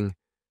raining,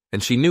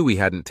 and she knew he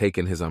hadn't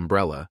taken his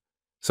umbrella,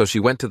 so she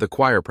went to the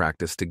choir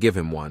practice to give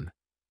him one.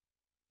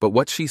 But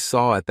what she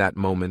saw at that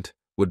moment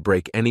would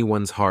break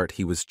anyone's heart.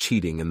 He was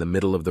cheating in the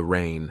middle of the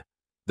rain,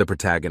 the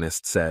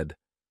protagonist said,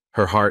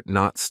 her heart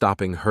not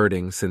stopping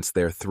hurting since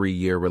their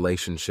 3-year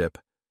relationship,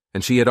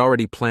 and she had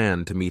already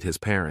planned to meet his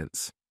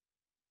parents.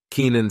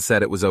 Keenan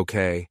said it was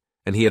okay,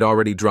 and he had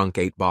already drunk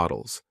 8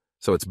 bottles,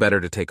 so it's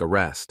better to take a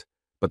rest,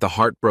 but the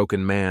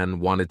heartbroken man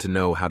wanted to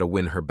know how to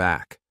win her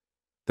back.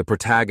 The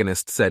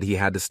protagonist said he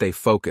had to stay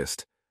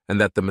focused and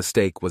that the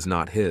mistake was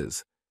not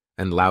his,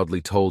 and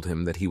loudly told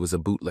him that he was a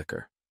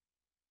bootlicker.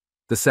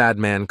 The sad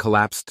man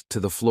collapsed to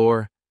the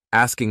floor,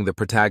 asking the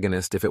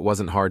protagonist if it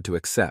wasn't hard to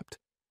accept,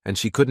 and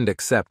she couldn't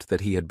accept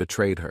that he had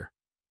betrayed her.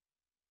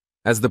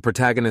 As the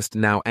protagonist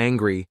now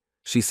angry,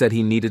 she said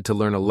he needed to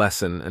learn a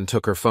lesson and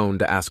took her phone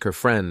to ask her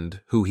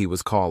friend who he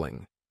was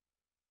calling.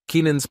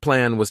 Keenan's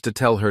plan was to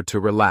tell her to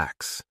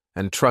relax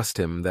and trust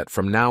him that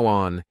from now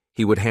on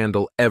he would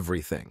handle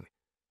everything,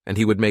 and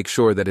he would make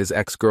sure that his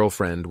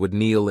ex-girlfriend would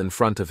kneel in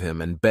front of him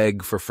and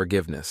beg for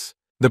forgiveness.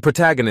 The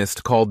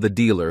protagonist called the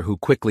dealer, who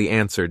quickly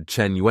answered.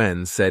 Chen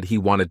Yuan said he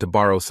wanted to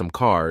borrow some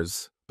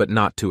cars, but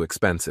not too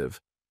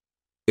expensive.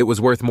 It was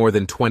worth more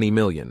than 20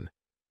 million,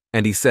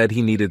 and he said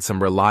he needed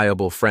some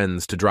reliable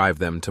friends to drive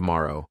them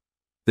tomorrow.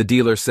 The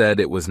dealer said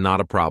it was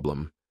not a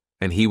problem,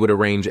 and he would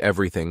arrange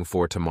everything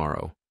for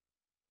tomorrow.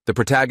 The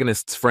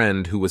protagonist's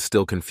friend, who was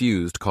still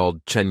confused,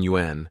 called Chen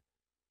Yuan.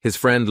 His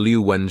friend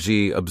Liu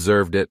Wenjie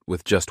observed it.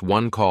 With just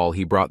one call,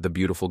 he brought the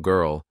beautiful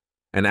girl,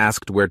 and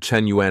asked where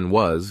Chen Yuan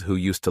was, who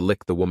used to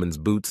lick the woman's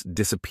boots,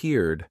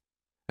 disappeared.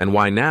 And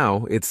why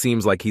now? It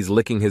seems like he's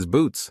licking his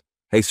boots.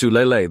 Hey,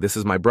 Sulele, this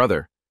is my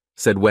brother,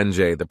 said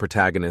Wenjie. The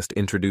protagonist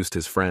introduced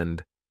his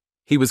friend.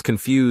 He was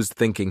confused,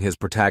 thinking his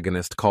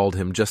protagonist called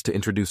him just to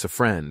introduce a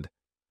friend.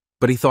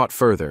 But he thought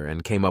further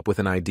and came up with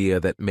an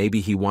idea that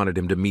maybe he wanted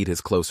him to meet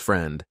his close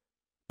friend.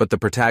 But the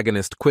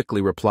protagonist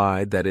quickly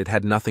replied that it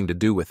had nothing to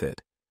do with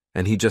it,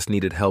 and he just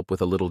needed help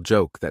with a little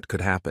joke that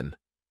could happen.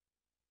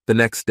 The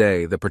next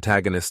day, the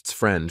protagonist's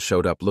friend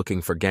showed up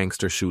looking for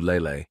gangster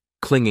Shulele,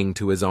 clinging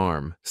to his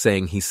arm,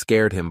 saying he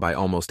scared him by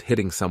almost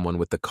hitting someone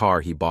with the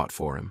car he bought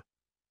for him.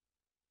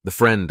 The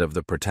friend of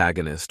the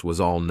protagonist was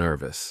all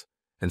nervous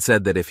and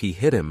said that if he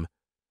hit him,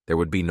 there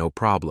would be no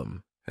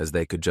problem, as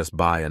they could just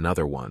buy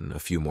another one a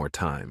few more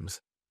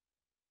times.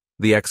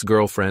 The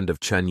ex-girlfriend of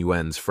Chen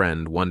Yuan's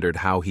friend wondered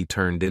how he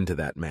turned into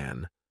that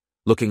man,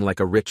 looking like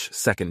a rich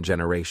second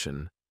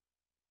generation.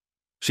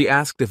 She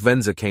asked if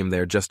Wenze came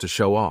there just to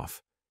show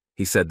off.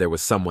 He said there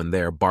was someone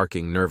there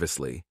barking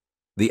nervously.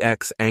 The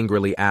ex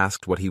angrily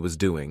asked what he was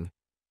doing,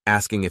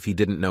 asking if he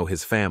didn't know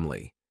his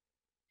family.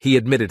 He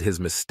admitted his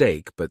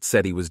mistake, but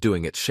said he was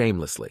doing it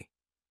shamelessly.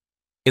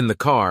 In the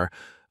car,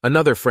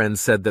 another friend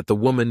said that the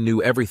woman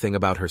knew everything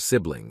about her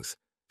siblings.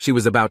 She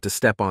was about to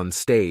step on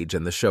stage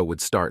and the show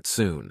would start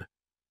soon.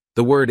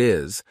 The word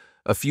is,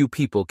 a few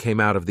people came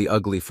out of the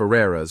ugly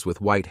Ferreras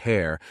with white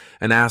hair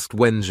and asked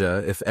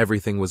Wenze if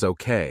everything was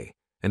okay,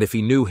 and if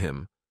he knew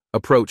him,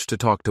 approached to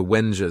talk to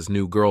Wenze's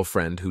new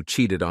girlfriend who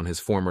cheated on his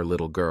former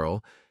little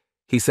girl.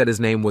 He said his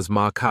name was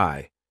Ma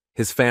Kai.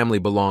 His family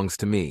belongs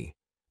to me.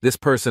 This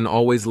person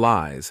always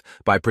lies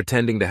by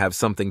pretending to have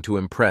something to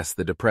impress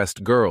the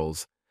depressed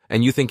girls,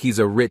 and you think he's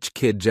a rich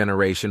kid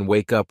generation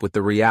wake up with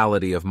the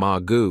reality of Ma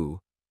Gu,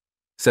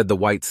 said the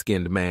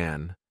white-skinned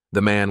man.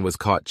 The man was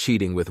caught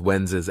cheating with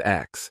Wenze's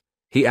ex.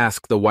 He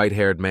asked the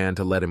white-haired man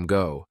to let him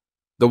go.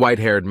 The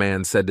white-haired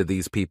man said to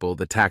these people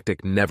the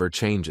tactic never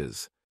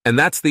changes. And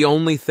that's the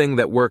only thing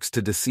that works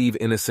to deceive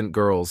innocent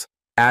girls,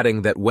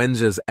 adding that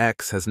Wenze's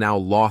ex has now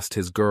lost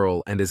his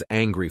girl and is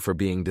angry for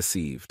being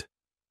deceived.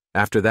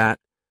 After that,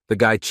 the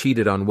guy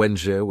cheated on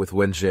Wenze with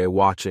Wenze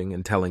watching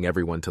and telling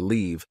everyone to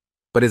leave,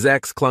 but his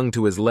ex clung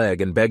to his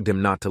leg and begged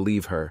him not to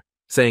leave her,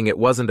 saying it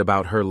wasn't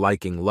about her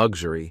liking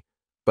luxury,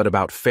 but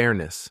about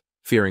fairness,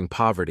 fearing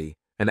poverty,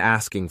 and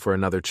asking for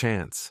another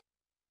chance.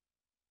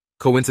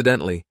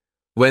 Coincidentally,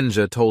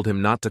 Wenze told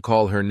him not to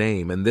call her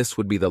name and this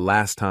would be the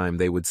last time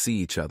they would see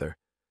each other,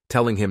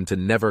 telling him to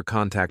never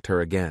contact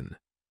her again.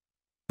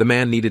 The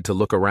man needed to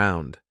look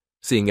around,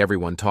 seeing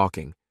everyone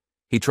talking.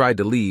 He tried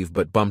to leave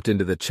but bumped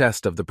into the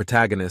chest of the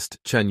protagonist,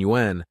 Chen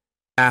Yuan,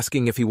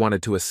 asking if he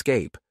wanted to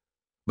escape,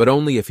 but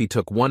only if he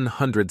took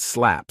 100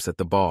 slaps at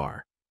the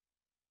bar.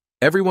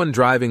 Everyone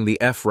driving the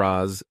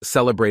Efras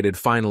celebrated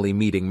finally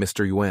meeting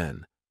Mr.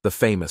 Yuan, the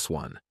famous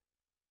one.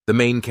 The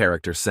main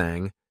character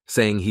sang,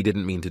 saying he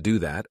didn't mean to do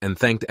that, and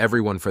thanked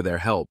everyone for their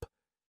help.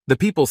 The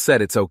people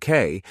said it's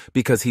okay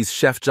because he's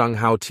Chef Zhang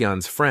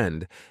Haotian's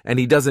friend and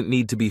he doesn't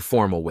need to be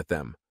formal with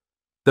them.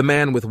 The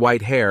man with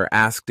white hair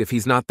asked if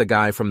he's not the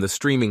guy from the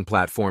streaming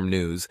platform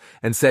news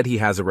and said he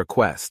has a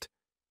request.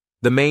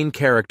 The main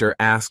character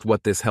asked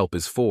what this help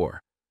is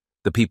for.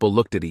 The people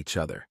looked at each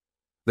other.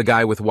 The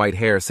guy with white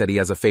hair said he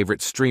has a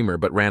favorite streamer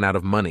but ran out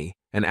of money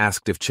and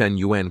asked if Chen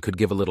Yuan could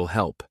give a little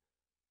help.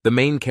 The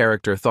main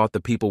character thought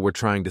the people were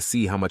trying to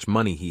see how much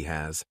money he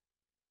has.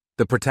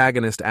 The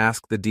protagonist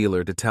asked the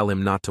dealer to tell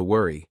him not to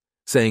worry,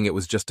 saying it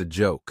was just a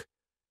joke.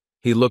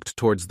 He looked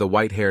towards the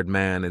white-haired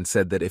man and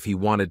said that if he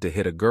wanted to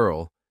hit a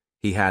girl,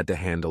 he had to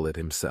handle it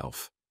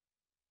himself.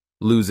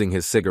 Losing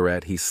his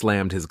cigarette, he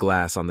slammed his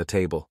glass on the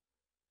table.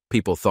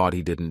 People thought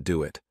he didn't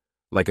do it,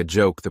 like a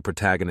joke the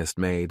protagonist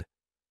made.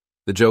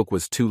 The joke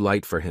was too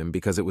light for him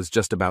because it was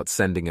just about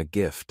sending a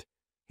gift.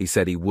 He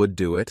said he would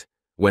do it,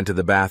 went to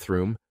the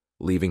bathroom,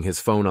 leaving his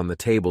phone on the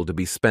table to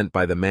be spent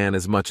by the man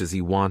as much as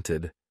he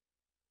wanted.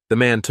 The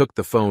man took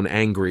the phone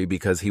angry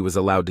because he was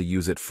allowed to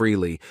use it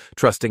freely,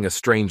 trusting a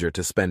stranger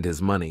to spend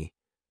his money.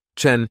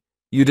 Chen,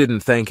 you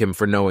didn't thank him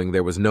for knowing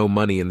there was no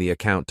money in the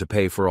account to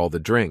pay for all the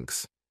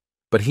drinks,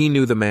 but he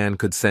knew the man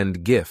could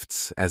send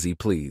gifts as he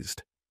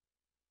pleased.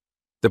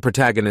 The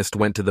protagonist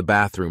went to the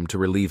bathroom to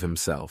relieve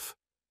himself.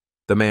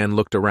 The man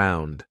looked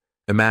around,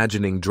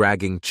 imagining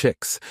dragging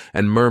chicks,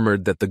 and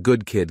murmured that the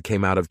good kid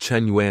came out of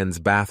Chen Yuan's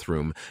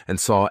bathroom and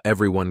saw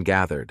everyone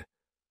gathered.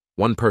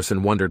 One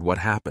person wondered what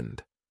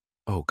happened.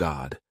 Oh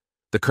God.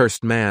 The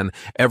cursed man,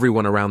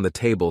 everyone around the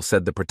table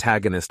said the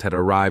protagonist had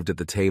arrived at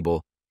the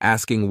table,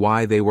 asking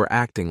why they were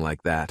acting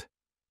like that.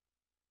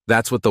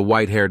 That's what the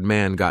white-haired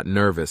man got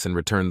nervous and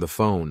returned the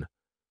phone.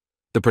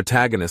 The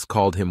protagonist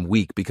called him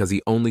weak because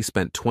he only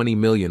spent 20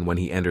 million when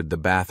he entered the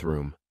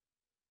bathroom.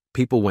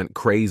 People went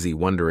crazy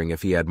wondering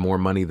if he had more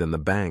money than the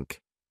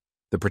bank.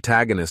 The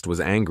protagonist was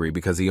angry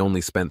because he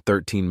only spent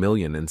 13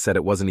 million and said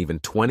it wasn't even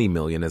 20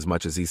 million as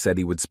much as he said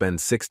he would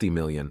spend 60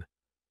 million.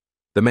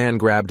 The man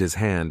grabbed his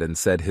hand and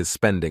said his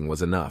spending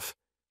was enough.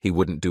 He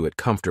wouldn't do it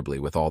comfortably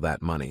with all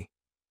that money.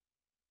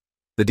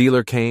 The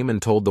dealer came and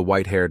told the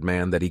white-haired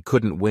man that he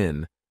couldn't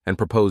win and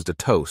proposed a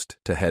toast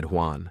to Head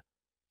Huan.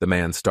 The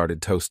man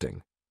started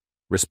toasting.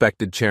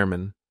 Respected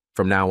chairman,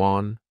 from now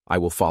on, I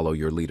will follow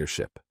your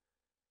leadership.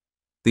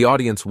 The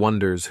audience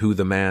wonders who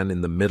the man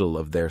in the middle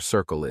of their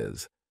circle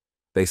is.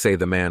 They say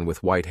the man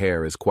with white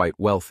hair is quite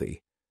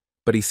wealthy.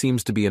 but he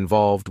seems to be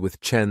involved with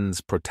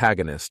Chen's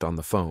protagonist on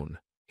the phone.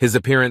 His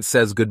appearance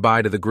says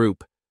goodbye to the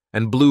group,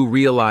 and Blue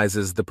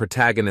realizes the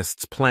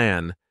protagonist's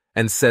plan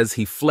and says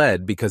he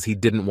fled because he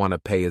didn't want to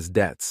pay his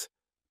debts.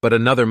 But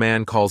another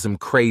man calls him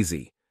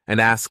crazy and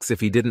asks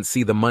if he didn't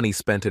see the money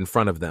spent in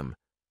front of them,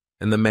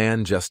 and the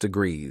man just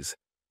agrees.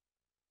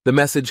 The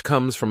message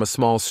comes from a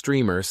small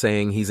streamer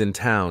saying he's in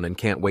town and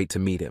can't wait to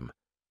meet him.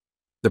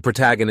 The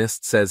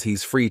protagonist says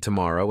he's free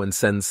tomorrow and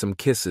sends some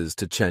kisses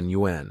to Chen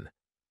Yuan.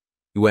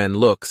 Yuan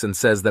looks and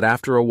says that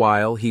after a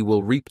while he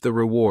will reap the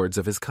rewards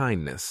of his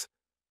kindness.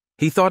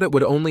 He thought it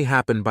would only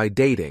happen by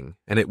dating,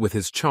 and with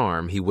his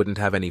charm he wouldn't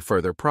have any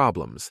further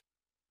problems.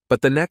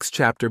 But the next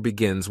chapter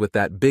begins with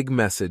that big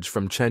message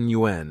from Chen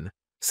Yuan,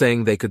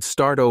 saying they could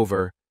start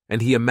over,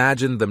 and he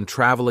imagined them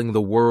traveling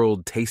the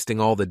world tasting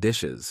all the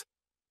dishes.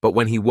 But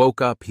when he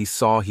woke up he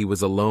saw he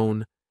was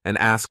alone and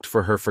asked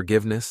for her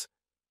forgiveness.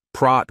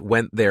 Prat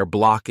went there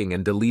blocking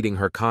and deleting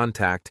her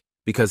contact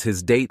because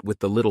his date with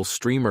the little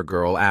streamer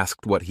girl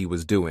asked what he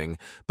was doing,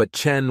 but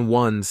Chen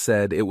Won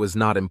said it was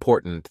not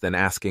important than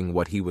asking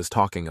what he was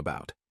talking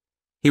about.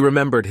 He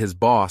remembered his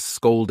boss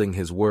scolding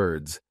his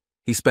words.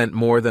 He spent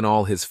more than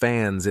all his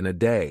fans in a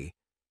day,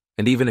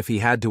 and even if he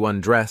had to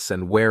undress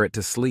and wear it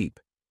to sleep,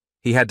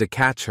 he had to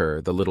catch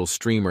her, the little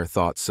streamer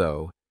thought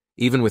so.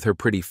 Even with her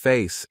pretty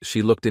face,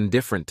 she looked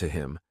indifferent to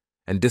him,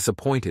 and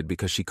disappointed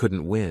because she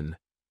couldn't win.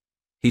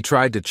 He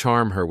tried to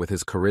charm her with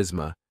his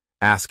charisma,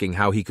 asking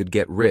how he could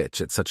get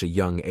rich at such a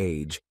young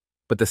age,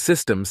 but the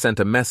system sent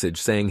a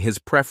message saying his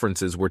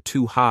preferences were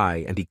too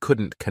high and he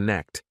couldn't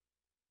connect.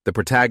 The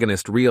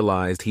protagonist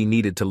realized he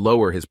needed to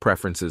lower his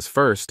preferences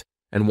first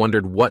and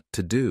wondered what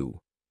to do.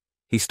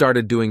 He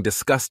started doing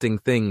disgusting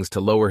things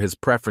to lower his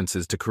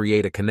preferences to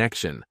create a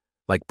connection,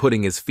 like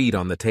putting his feet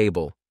on the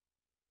table.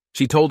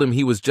 She told him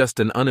he was just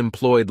an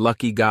unemployed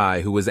lucky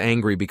guy who was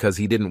angry because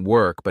he didn't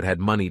work but had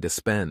money to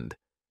spend.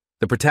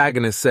 The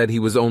protagonist said he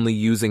was only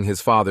using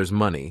his father's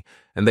money,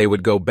 and they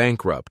would go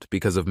bankrupt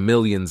because of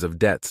millions of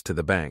debts to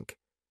the bank.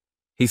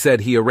 He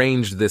said he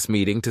arranged this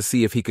meeting to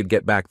see if he could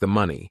get back the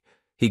money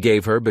he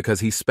gave her because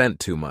he spent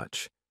too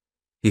much.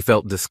 He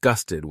felt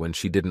disgusted when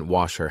she didn't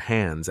wash her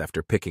hands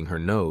after picking her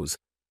nose,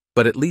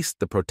 but at least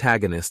the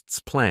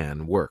protagonist's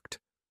plan worked.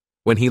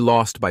 When he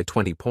lost by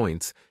 20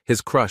 points,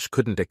 his crush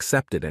couldn't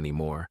accept it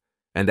anymore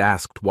and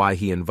asked why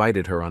he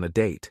invited her on a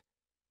date.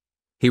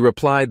 He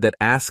replied that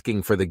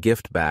asking for the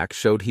gift back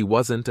showed he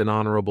wasn't an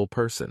honorable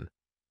person.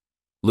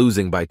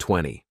 Losing by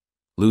 20,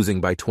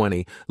 losing by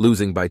 20,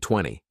 losing by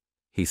 20,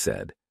 he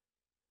said.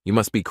 You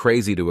must be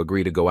crazy to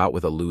agree to go out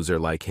with a loser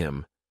like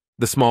him.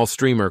 The small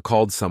streamer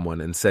called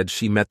someone and said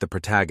she met the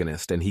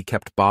protagonist and he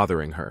kept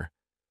bothering her.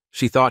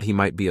 She thought he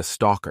might be a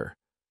stalker.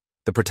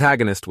 The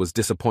protagonist was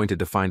disappointed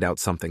to find out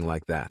something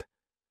like that.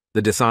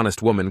 The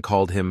dishonest woman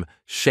called him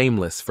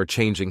shameless for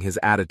changing his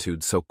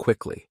attitude so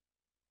quickly.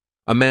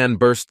 A man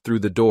burst through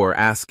the door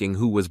asking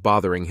who was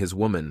bothering his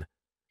woman.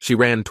 She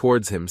ran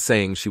towards him,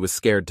 saying she was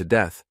scared to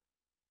death.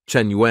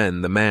 Chen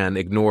Yuan, the man,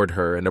 ignored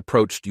her and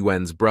approached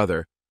Yuan's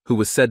brother, who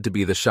was said to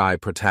be the shy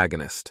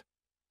protagonist.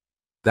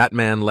 That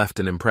man left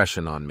an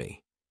impression on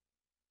me.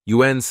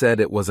 Yuan said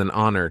it was an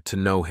honor to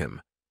know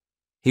him.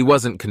 He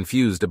wasn't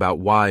confused about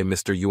why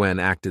Mr. Yuan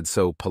acted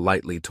so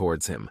politely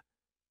towards him.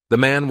 The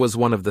man was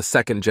one of the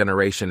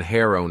second-generation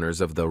hair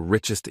owners of the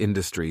richest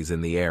industries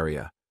in the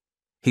area.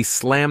 He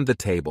slammed the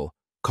table,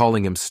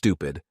 calling him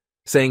stupid,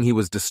 saying he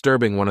was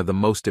disturbing one of the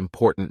most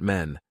important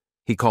men.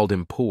 He called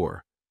him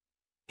poor.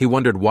 He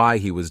wondered why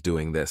he was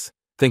doing this,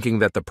 thinking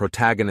that the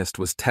protagonist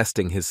was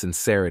testing his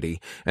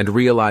sincerity and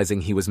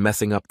realizing he was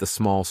messing up the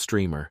small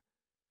streamer.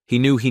 He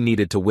knew he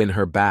needed to win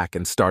her back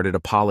and started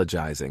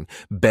apologizing,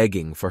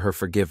 begging for her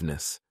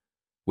forgiveness.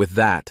 With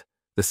that,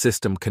 the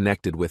system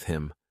connected with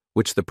him,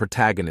 which the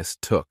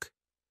protagonist took.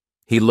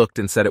 He looked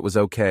and said it was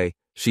okay.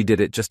 She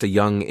did it, just a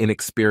young,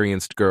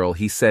 inexperienced girl.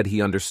 He said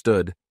he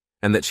understood,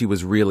 and that she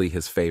was really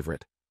his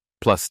favorite.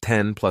 Plus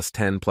 10, plus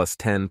 10, plus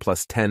 10,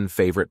 plus 10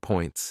 favorite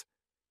points.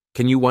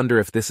 Can you wonder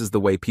if this is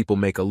the way people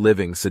make a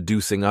living,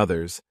 seducing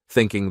others,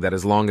 thinking that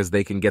as long as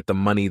they can get the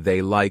money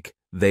they like,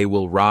 they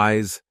will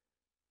rise?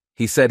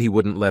 He said he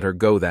wouldn't let her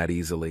go that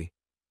easily.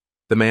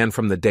 The man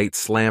from the date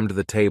slammed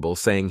the table,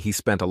 saying he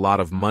spent a lot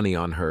of money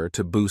on her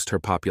to boost her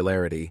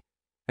popularity,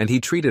 and he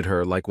treated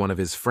her like one of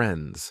his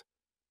friends.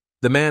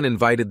 The man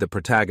invited the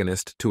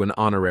protagonist to an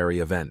honorary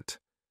event.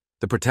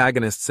 The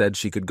protagonist said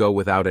she could go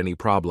without any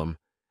problem,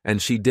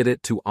 and she did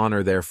it to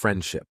honor their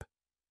friendship.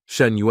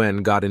 Shen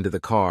Yuan got into the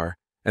car,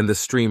 and the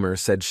streamer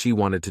said she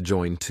wanted to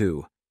join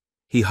too.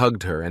 He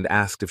hugged her and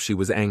asked if she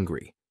was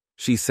angry.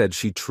 She said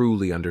she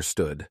truly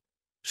understood.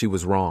 She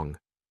was wrong.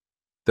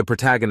 The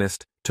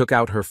protagonist took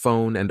out her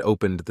phone and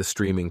opened the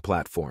streaming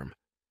platform.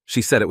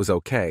 She said it was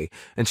okay,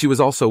 and she was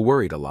also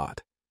worried a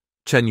lot.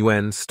 Chen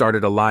Yuan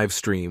started a live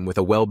stream with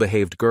a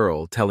well-behaved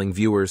girl telling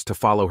viewers to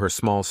follow her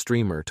small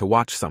streamer to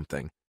watch something.